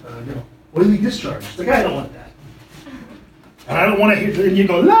reported, oily discharge. It's like, I don't want that. And I don't want to hear, and you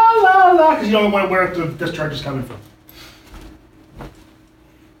go, la, la, la, because you don't want to where the discharge is coming from.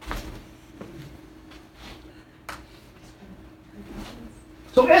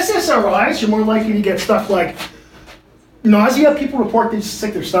 So SSRIs, you're more likely to get stuff like nausea. People report they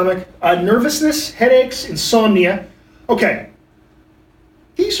sick their stomach. Nervousness, headaches, insomnia. Okay.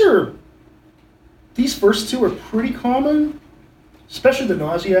 These first two are pretty common, especially the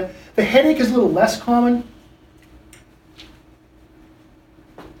nausea. The headache is a little less common.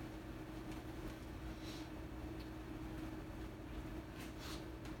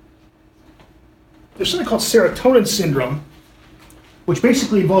 There's something called serotonin syndrome, which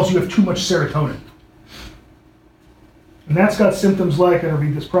basically involves you have too much serotonin. And that's got symptoms like, I gotta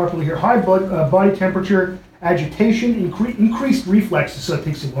read this properly here, high body temperature, agitation, increased reflexes, so it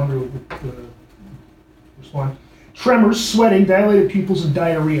takes you longer to respond, tremors, sweating, dilated pupils, and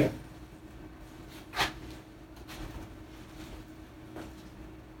diarrhea.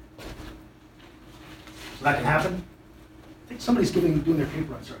 So that can happen. I think somebody's doing their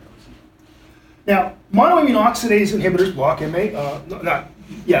paper on serotonin. Now, monoamine oxidase inhibitors block they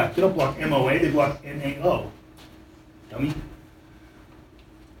don't block MOA, they block MAO. Dummy.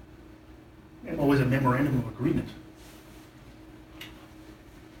 MO is a memorandum of agreement.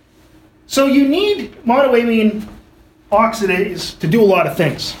 So you need monoamine oxidase to do a lot of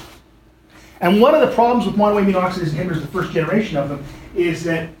things. And one of the problems with monoamine oxidase inhibitors, the first generation of them, is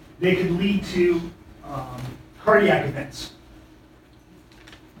that they could lead to cardiac events.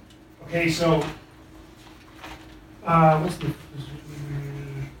 Okay, so what's the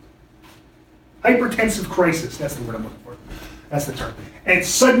hypertensive crisis? That's the word I'm looking for. That's the term. And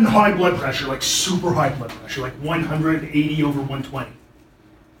sudden high blood pressure, like super high blood pressure, like 180 over 120,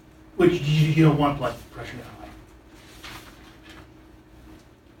 which you don't want blood pressure that high.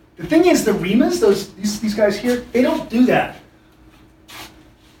 The thing is, the REMAs, these guys here, they don't do that.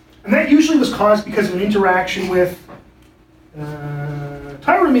 And that usually was caused because of an interaction with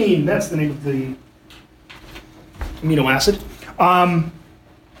tyramine. That's the name of the amino acid.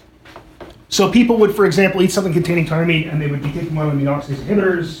 So people would, for example, eat something containing tyramine, and they would be taking monoamine oxidase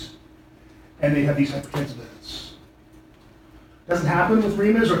inhibitors, and they have these hypertensive events. Doesn't happen with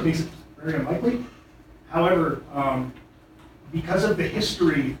REMAs, or it makes it very unlikely. However, because of the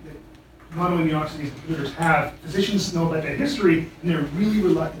history that monoamine oxidase inhibitors have, physicians know about that history, and they're really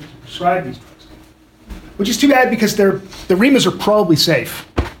reluctant to prescribe these drugs. Which is too bad, because the REMAs are probably safe.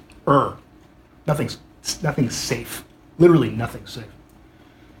 Nothing's safe. Literally nothing's safe.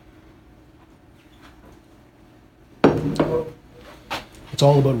 It's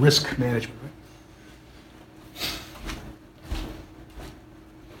all about risk management,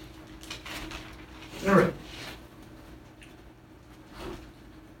 right? All right.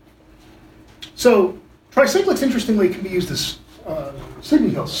 So tricyclics, interestingly, can be used as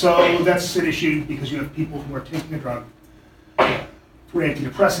sleeping pills. So that's an issue because you have people who are taking a drug for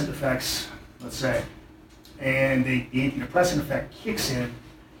antidepressant effects, let's say, and the antidepressant effect kicks in,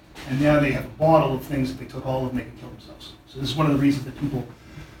 and now they have a bottle of things that they took all of and they can kill themselves. So this is one of the reasons that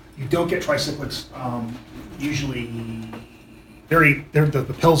you don't get tricyclics usually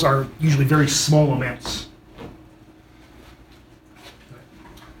the pills are usually very small amounts.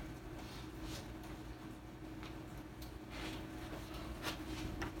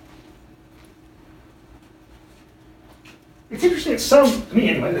 It's interesting that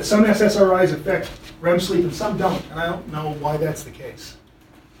some SSRIs affect REM sleep and some don't, and I don't know why that's the case.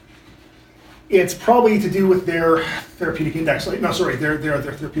 It's probably to do with their therapeutic index. Their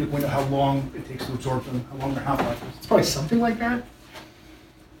therapeutic window, how long it takes to absorb them, how long their half-life is. It's probably something like that.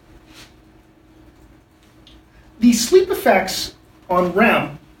 The sleep effects on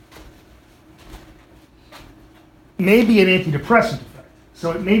REM may be an antidepressant effect.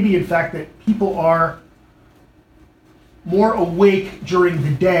 So it may be, in fact, that people are more awake during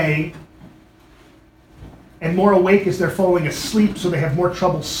the day and more awake as they're falling asleep, so they have more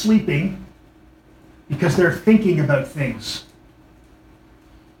trouble sleeping because they're thinking about things.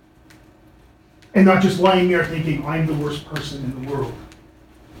 And not just lying there thinking, I'm the worst person in the world.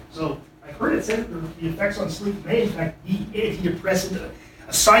 So I've heard it said that the effects on sleep may in fact be antidepressant,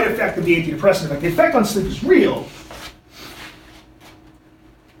 a side effect of the antidepressant effect. The effect on sleep is real.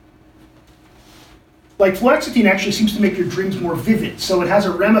 Like fluoxetine actually seems to make your dreams more vivid. So it has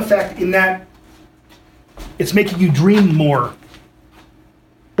a REM effect in that it's making you dream more.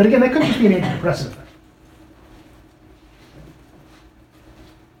 But again, that could just be an antidepressant effect.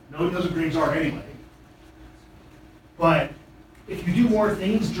 Nobody knows what dreams are anyway. But if you do more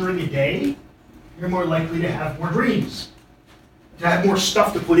things during the day, you're more likely to have more dreams, to have more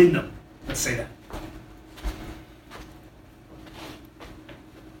stuff to put in them. Let's say that.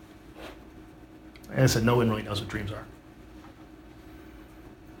 As I said, no one really knows what dreams are.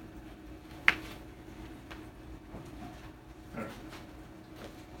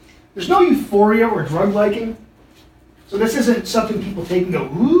 There's no euphoria or drug liking. So this isn't something people take and go,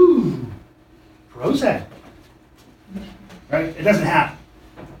 ooh, Prozac. Right? It doesn't happen.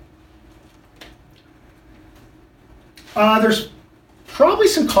 There's probably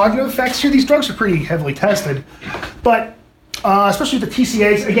some cognitive effects here. These drugs are pretty heavily tested, but especially with the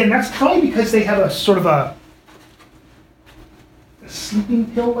TCAs, again, that's probably because they have a sort of a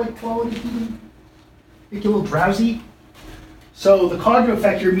sleeping pill-like quality to them. Make you a little drowsy. So the cognitive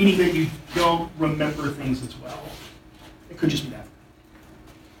effect here, meaning that you don't remember things as well. It could just be that.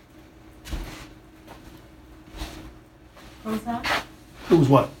 Prozac? It was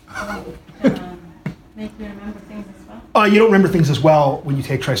what? Make you remember things as well? You don't remember things as well when you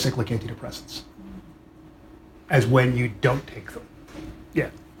take tricyclic antidepressants as when you don't take them. Yeah.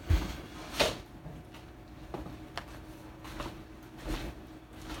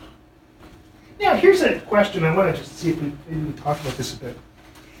 Now, here's a question. I want to just see if we maybe talk about this a bit.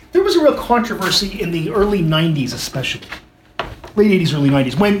 There was a real controversy in the early 90s, especially. Late 80s, early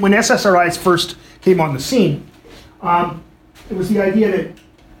 90s. When SSRIs first came on the scene, it was the idea that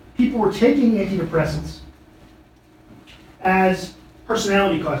people were taking antidepressants as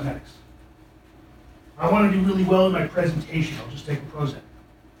personality cosmetics. I want to do really well in my presentation. I'll just take a Prozac.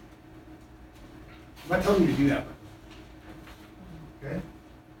 I'm not telling you to do that. Okay?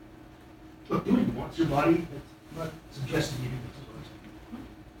 Look, do what you want. It's your body. I'm not suggesting you do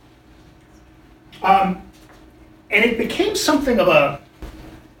this. And it became something of a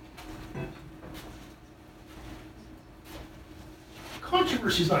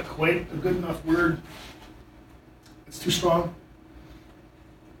controversy is not quite a good enough word. It's too strong.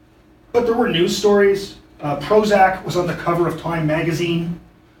 But there were news stories. Prozac was on the cover of Time magazine.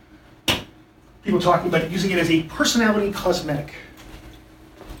 People talking about using it as a personality cosmetic.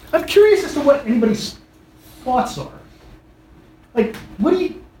 I'm curious as to what anybody's thoughts are. Like, what do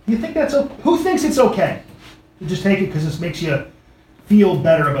you think that's okay? Who thinks it's okay to just take it because this makes you feel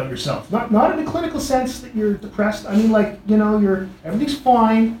better about yourself? Not in the clinical sense that you're depressed. I mean, like, everything's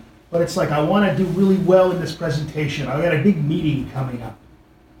fine, but it's like, I want to do really well in this presentation. I got a big meeting coming up.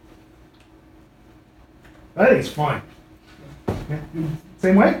 I think it's fine. Okay.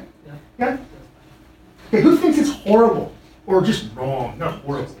 Same way? Yeah? Okay, who thinks it's horrible or just wrong? Not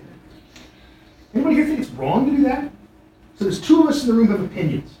horrible. Anybody here think it's wrong to do that? So there's two of us in the room who have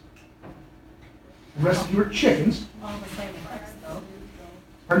opinions. The rest of you are chickens. All the side effects, though.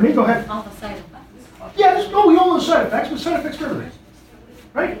 Pardon me? Go ahead. All the side effects. Yeah, we all know the side effects. There's side effects for everything.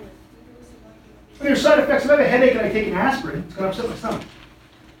 Right? When there's side effects, if I have a headache and I take an aspirin, it's going to upset my stomach.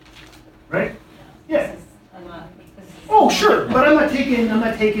 Right? Yeah. Oh, sure, but I'm not taking them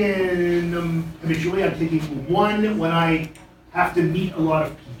habitually. I'm taking one when I have to meet a lot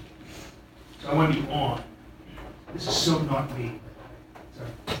of people. So I want to be on. This is so not me. Sorry.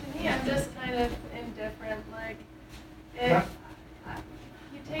 To me, I'm just kind of indifferent. Like, if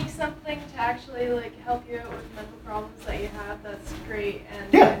you take something to actually help you out with mental problems that you have, that's great,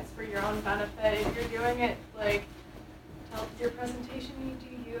 and it's for your own benefit. If you're doing it to help your presentation, you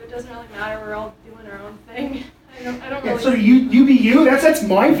do you. It doesn't really matter. We're all doing our own thing. I don't really. So you be you. That's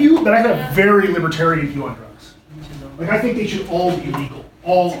my view, but I have a very libertarian view on drugs. I think they should all be legal.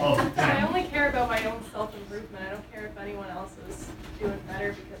 All of them. I only care about my own self-improvement. I don't care if anyone else is doing better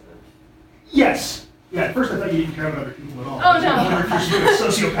because of. Yes. Yeah, at first I thought you didn't care about other people at all. Oh, no. You're a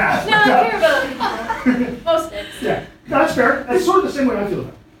sociopath. No, I care about other people. Most days. Yeah. No, that's fair. That's sort of the same way I feel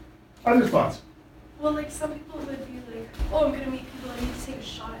about it. Other thoughts? Well, some people would be like, oh, I'm going to meet people, I need to take a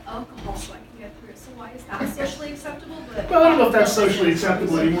shot of alcohol so I can get through it. So why is that socially acceptable? But Well, I don't know if that's socially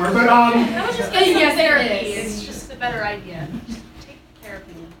acceptable anymore, but That was just getting Yes, some therapy. it is. It's just a better idea. Just take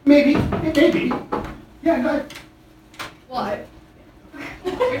therapy. maybe. It may be. Yeah, go ahead. well,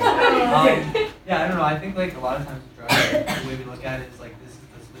 Yeah, I don't know. I think a lot of times with drugs, the way we look at it is this is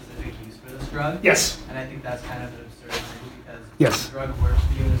the specific use for this drug. Yes. And I think that's kind of an absurd thing because Yes. the drug works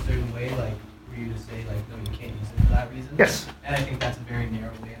for you in a certain way, for you to say no, you can't use it for that reason. Yes. And I think that's a very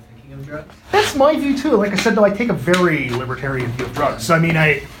narrow way of thinking of drugs. That's my view too. Like I said, though, I take a very libertarian view of drugs. I mean,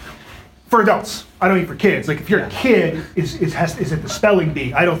 for adults, I don't eat for kids. Like if your kid is at the spelling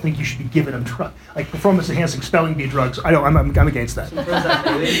bee, I don't think you should be giving them performance-enhancing spelling bee drugs. I'm against that.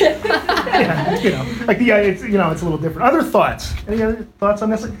 Yeah, it's a little different. Other thoughts? Any other thoughts on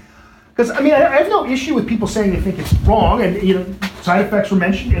this? Because I have no issue with people saying they think it's wrong, and side effects were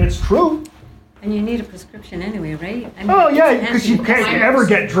mentioned, and it's true. And you need a prescription anyway, right? Because you can't ever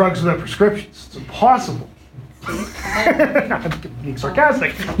get drugs without prescriptions. It's impossible. I'm being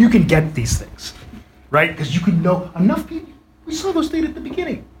sarcastic. You can get these things, right? Because you can know enough people. We saw those data at the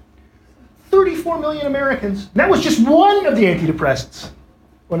beginning. 34 million Americans. And that was just one of the antidepressants.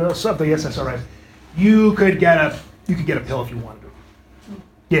 one of those of the SSRIs, you could get a pill if you wanted to.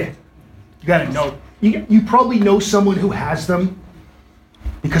 Yeah, you gotta know. You probably know someone who has them,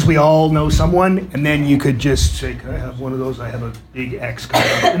 because we all know someone, and then you could just say, "Can I have one of those? I have a big X."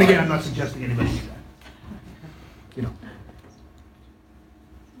 And again, I'm not suggesting anybody do that. You know.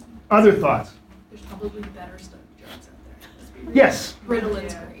 Other thoughts? There's probably better stuff drugs out there. Let's be real. Yes.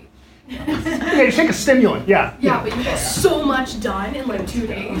 Ritalin's great. Yeah, you take a stimulant. Yeah. Yeah, but you get so much done in like 2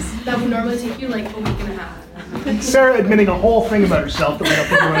 days that would normally take you like a week and a half. Sarah admitting a whole thing about herself that we don't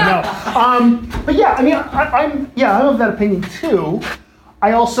think we want to know. But yeah, I mean, I'm of that opinion too.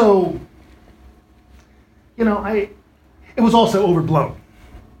 I also, it was also overblown.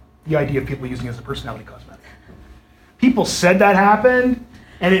 The idea of people using it as a personality cosmetic. People said that happened,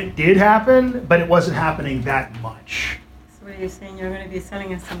 and it did happen, but it wasn't happening that much. So what are you saying? You're going to be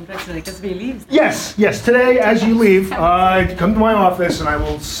selling us some drugs so they can leave? Yes. Today, as you leave, come to my office and I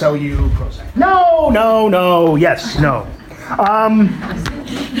will sell you Prozac. No. Yes, no.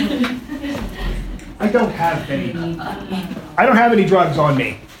 I don't have any drugs on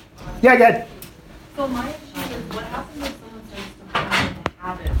me. Yeah, good. So my issue is, what happens if someone starts to form a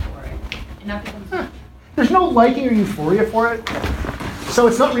habit for it? And that becomes... There's no liking or euphoria for it, so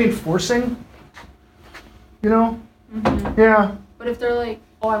it's not reinforcing. Mm-hmm. Yeah. But if they're like,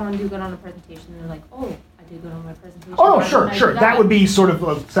 oh, I want to do good on a presentation, and they're like, oh, I did good on my presentation. Oh, Why sure. didn't I do That would be sort of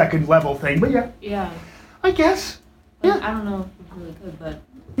a second level thing, but yeah. Yeah. I guess. Like, Yeah. I don't know if we really could, but...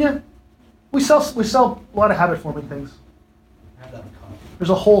 Yeah. We sell a lot of habit forming things. Have that in common. There's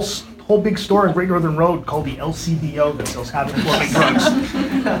a whole big store in Great Northern Road called the LCBO that sells habit forming drugs.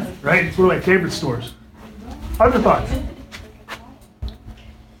 Right? It's one of my favorite stores. Other thoughts?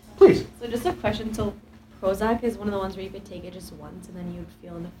 Please. So just a question, so Prozac is one of the ones where you could take it just once and then you'd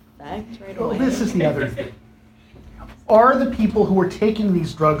feel an effect right Well, away? this is the other thing. Are the people who are taking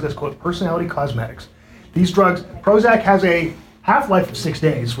these drugs as quote personality cosmetics, these drugs, Prozac has a half-life of 6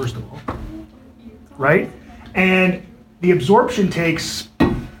 days, first of all, right? And the absorption takes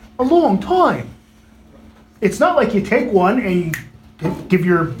a long time. It's not like you take one and you give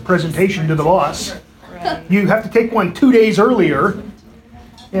your presentation to the boss. Right. You have to take one 2 days earlier.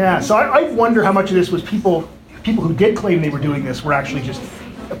 Yeah, so I wonder how much of this was people who did claim they were doing this were actually just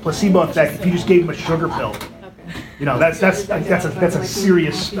a placebo effect. If you just gave them a sugar pill, Okay. that's a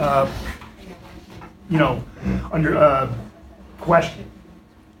serious question.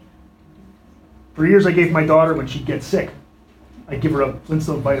 For years, I gave my daughter when she'd get sick, I'd give her a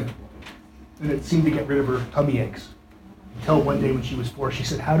Flintstone vitamin, and it seemed to get rid of her tummy aches. Until one day when she was 4, she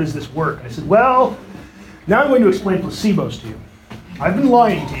said, "How does this work?" I said, "Well, now I'm going to explain placebos to you. I've been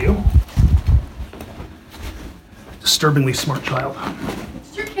lying to you." Disturbingly smart child.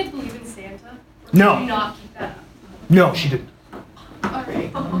 Does your kid believe in Santa? Or No. Do you not keep that up? No, she didn't. All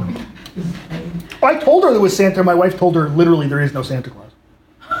right. I told her there was Santa. My wife told her literally there is no Santa Claus.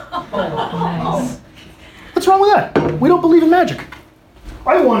 Nice. What's wrong with that? We don't believe in magic.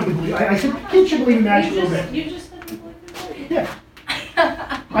 I wanted to believe. I said kids should believe in magic a little bit. You just said you believe in it.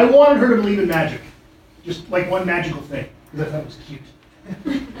 Yeah. I wanted her to believe in magic, just like one magical thing, because I thought it was cute.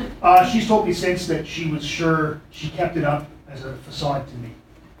 She's told me since that she was sure she kept it up as a facade to me.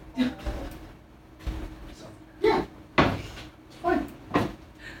 So, yeah, it's fine.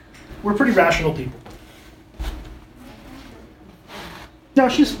 We're pretty rational people. No,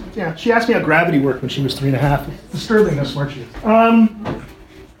 she asked me how gravity worked when she was 3.5. It's disturbing how smart she is. It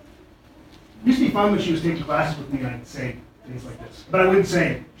used to be fun when she was taking classes with me and I'd say things like this. But I wouldn't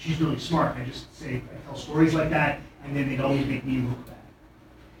say, she's really smart. I tell stories like that, and then they'd always make me look bad.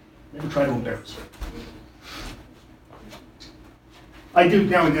 Never try to embarrass her. I do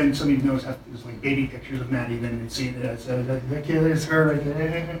now and then, somebody knows there's like baby pictures of Maddie, then they'd see that that kid is her right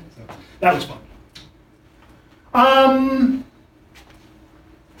there. So, that was fun.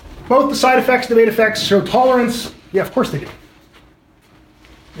 Both the side effects and the main effects show tolerance. Yeah, of course they do.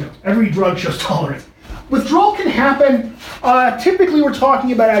 Every drug shows tolerance. Withdrawal can happen. Typically, we're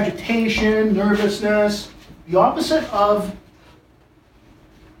talking about agitation, nervousness, the opposite of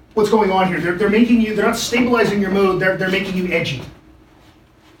what's going on here. They're making you. They're not stabilizing your mood. They're making you edgy.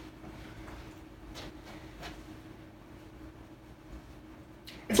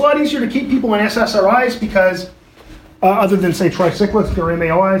 It's a lot easier to keep people on SSRIs because. Other than say tricyclics or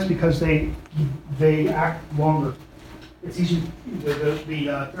MAOIs, because they act longer. It's easy. The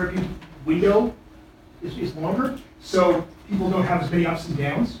therapy window is longer, so people don't have as many ups and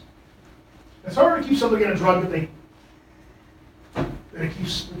downs. It's harder to keep somebody on a drug that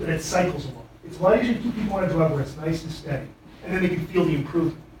it cycles a lot. It's a lot easier to keep people on a drug where it's nice and steady, and then they can feel the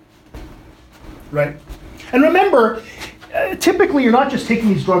improvement. Right? And remember, typically you're not just taking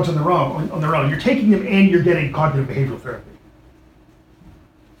these drugs on their own. You're taking them and you're getting cognitive behavioral therapy.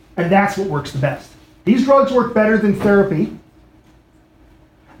 And that's what works the best. These drugs work better than therapy.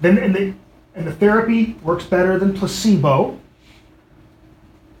 And the therapy works better than placebo.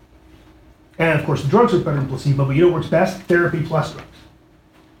 And of course the drugs work better than placebo, but you know what works best? Therapy plus drugs.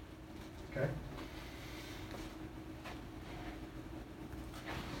 Okay?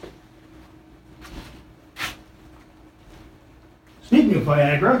 Speaking of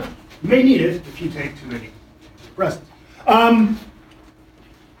Viagra, you may need it if you take too many antidepressants.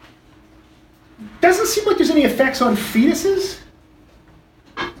 Doesn't seem like there's any effects on fetuses.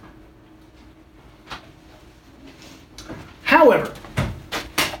 However,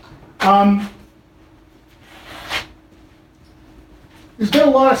 there's been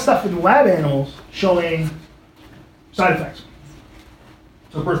a lot of stuff in lab animals showing side effects.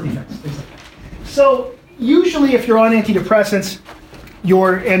 So birth defects, things like that. So usually if you're on antidepressants,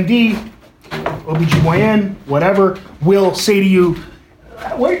 your MD, OBGYN, whatever, will say to you,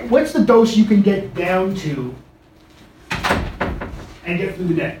 what's the dose you can get down to and get through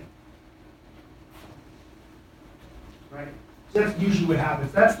the day? Right? So that's usually what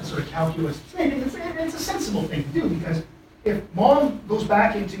happens. That's the sort of calculus. It's a sensible thing to do because if mom goes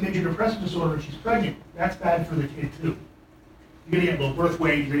back into major depressive disorder and she's pregnant, that's bad for the kid too. You're going to get low birth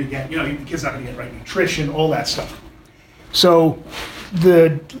weight, you're going to get, the kid's not going to get right nutrition, all that stuff. So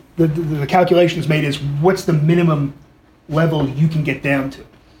the calculation is made is what's the minimum level you can get down to.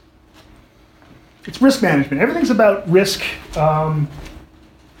 It's risk management. Everything's about risk.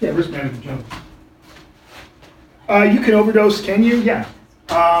 Risk management generally. You can overdose, can you? Yeah.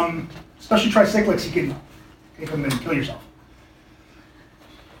 Especially tricyclics, you can take them and kill yourself.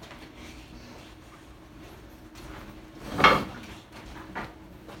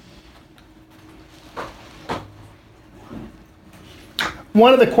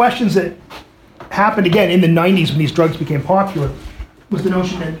 One of the questions that happened again in the 90s when these drugs became popular was the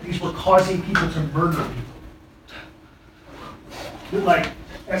notion that these were causing people to murder people. Like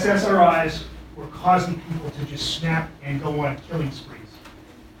SSRIs were causing people to just snap and go on killing sprees.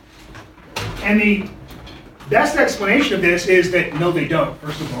 And the best explanation of this is that no, they don't,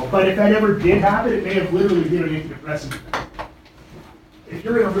 first of all. But if that ever did happen, it may have literally been an antidepressant. If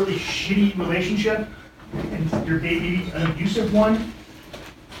you're in a really shitty relationship and you're maybe an abusive one,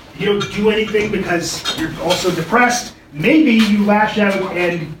 you don't do anything because you're also depressed, maybe you lash out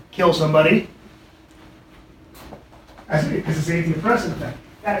and kill somebody because it's an antidepressant effect.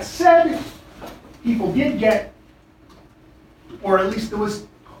 That said, people did get, or at least there was,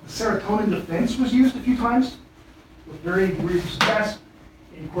 serotonin defense was used a few times with very weird success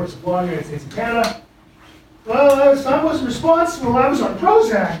in courts of law in the United States and Canada. Well, I wasn't responsible, I was on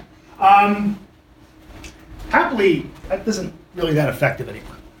Prozac. Happily, that isn't really that effective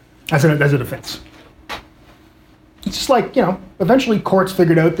anymore as a defense. It's just like, eventually courts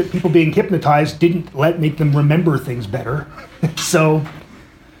figured out that people being hypnotized didn't make them remember things better. So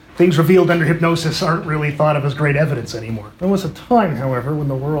things revealed under hypnosis aren't really thought of as great evidence anymore. There was a time, however, when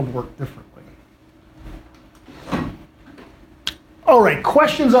the world worked differently. All right,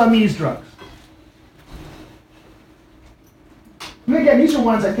 questions on these drugs? And again, these are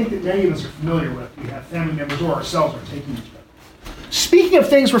ones I think that many of us are familiar with. We have family members or ourselves are taking these drugs. Speaking of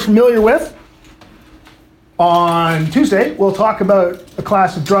things we're familiar with, on Tuesday, we'll talk about a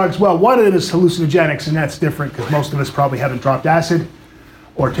class of drugs. Well, one of them is hallucinogenics, and that's different because most of us probably haven't dropped acid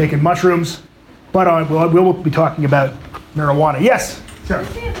or taken mushrooms. But we'll be talking about marijuana. Yes, Sarah?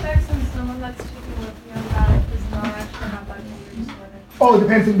 What's the effects on someone that's taking lithium that does not actually have bipolar disorder? Oh, it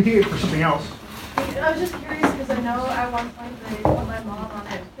depends if you take it for something else. I was just curious because I know at one point they put my mom on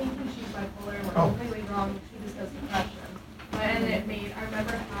it thinking she's bipolar and we're completely wrong. She just has depression. And I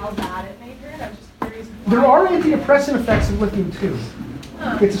remember how bad it made her, and I was just curious. There are antidepressant effects in lithium too.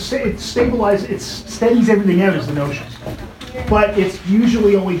 Huh. It stabilizes, it steadies everything out is the notion. But it's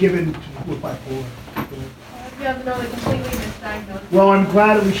usually only given with bipolar. Yeah, but no, they completely misdiagnosed. Well, I'm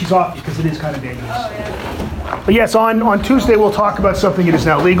glad at least she's off because it is kind of dangerous. Oh, yeah. But yes, on Tuesday we'll talk about something that is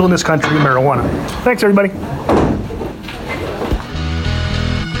now legal in this country, marijuana. Thanks, everybody.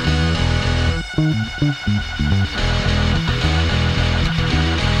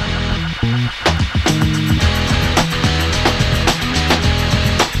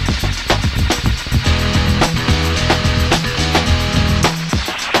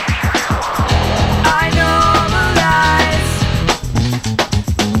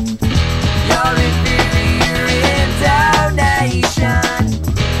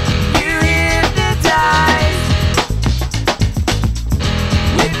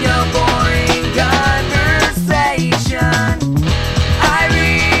 With your boring conversation.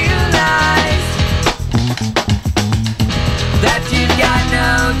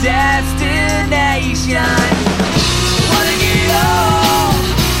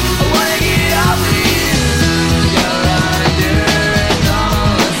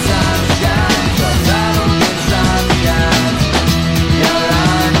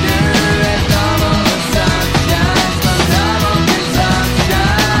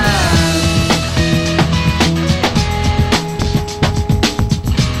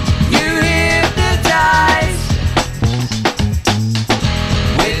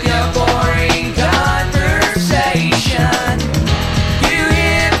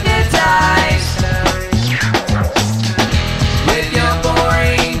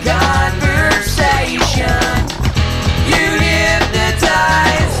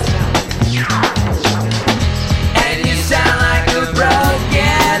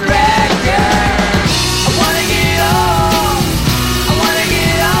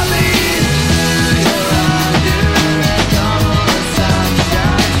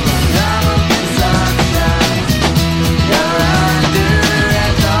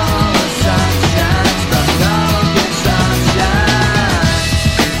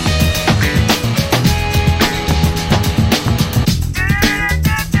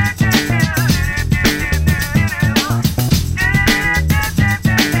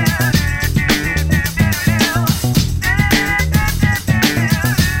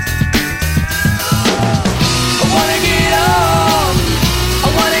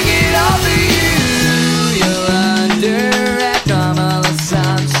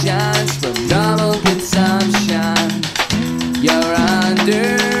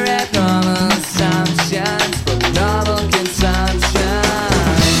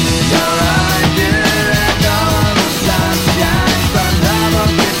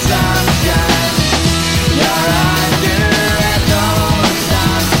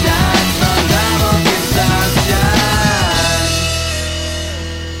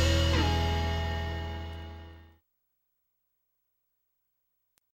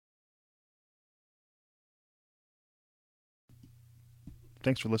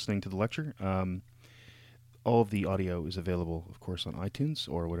 thanks for listening to the lecture. All of the audio is available, of course, on iTunes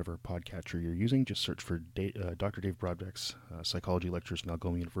or whatever podcatcher you're using. Just search for Dr. Dave Broadbeck's Psychology Lectures from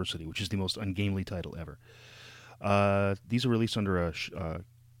Algoma University, which is the most ungainly title ever. These are released under a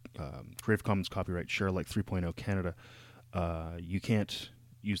Creative Commons copyright share like 3.0 Canada. You can't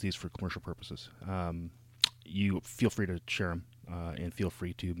use these for commercial purposes. You feel free to share them and feel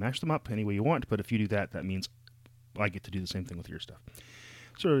free to mash them up any way you want, but if you do that, that means I get to do the same thing with your stuff.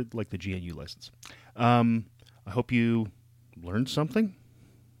 Sort of like the GNU license. I hope you learned something,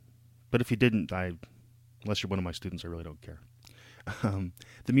 but if you didn't, unless you're one of my students, I really don't care.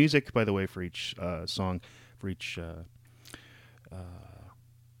 The music, by the way, for each song, for each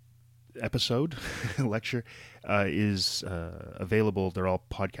episode, lecture, is available. They're all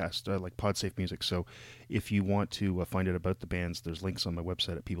podcast, like PodSafe music. So if you want to find out about the bands, there's links on my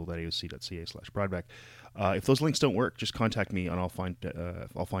website at people.aoc.ca/Broadbeck. If those links don't work, just contact me and I'll find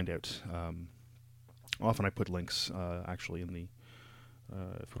out. Often I put links actually in the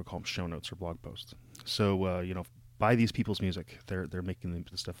if we call them show notes or blog posts. So buy these people's music. They're making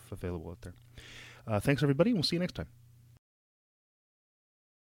the stuff available out there. Thanks everybody. We'll see you next time.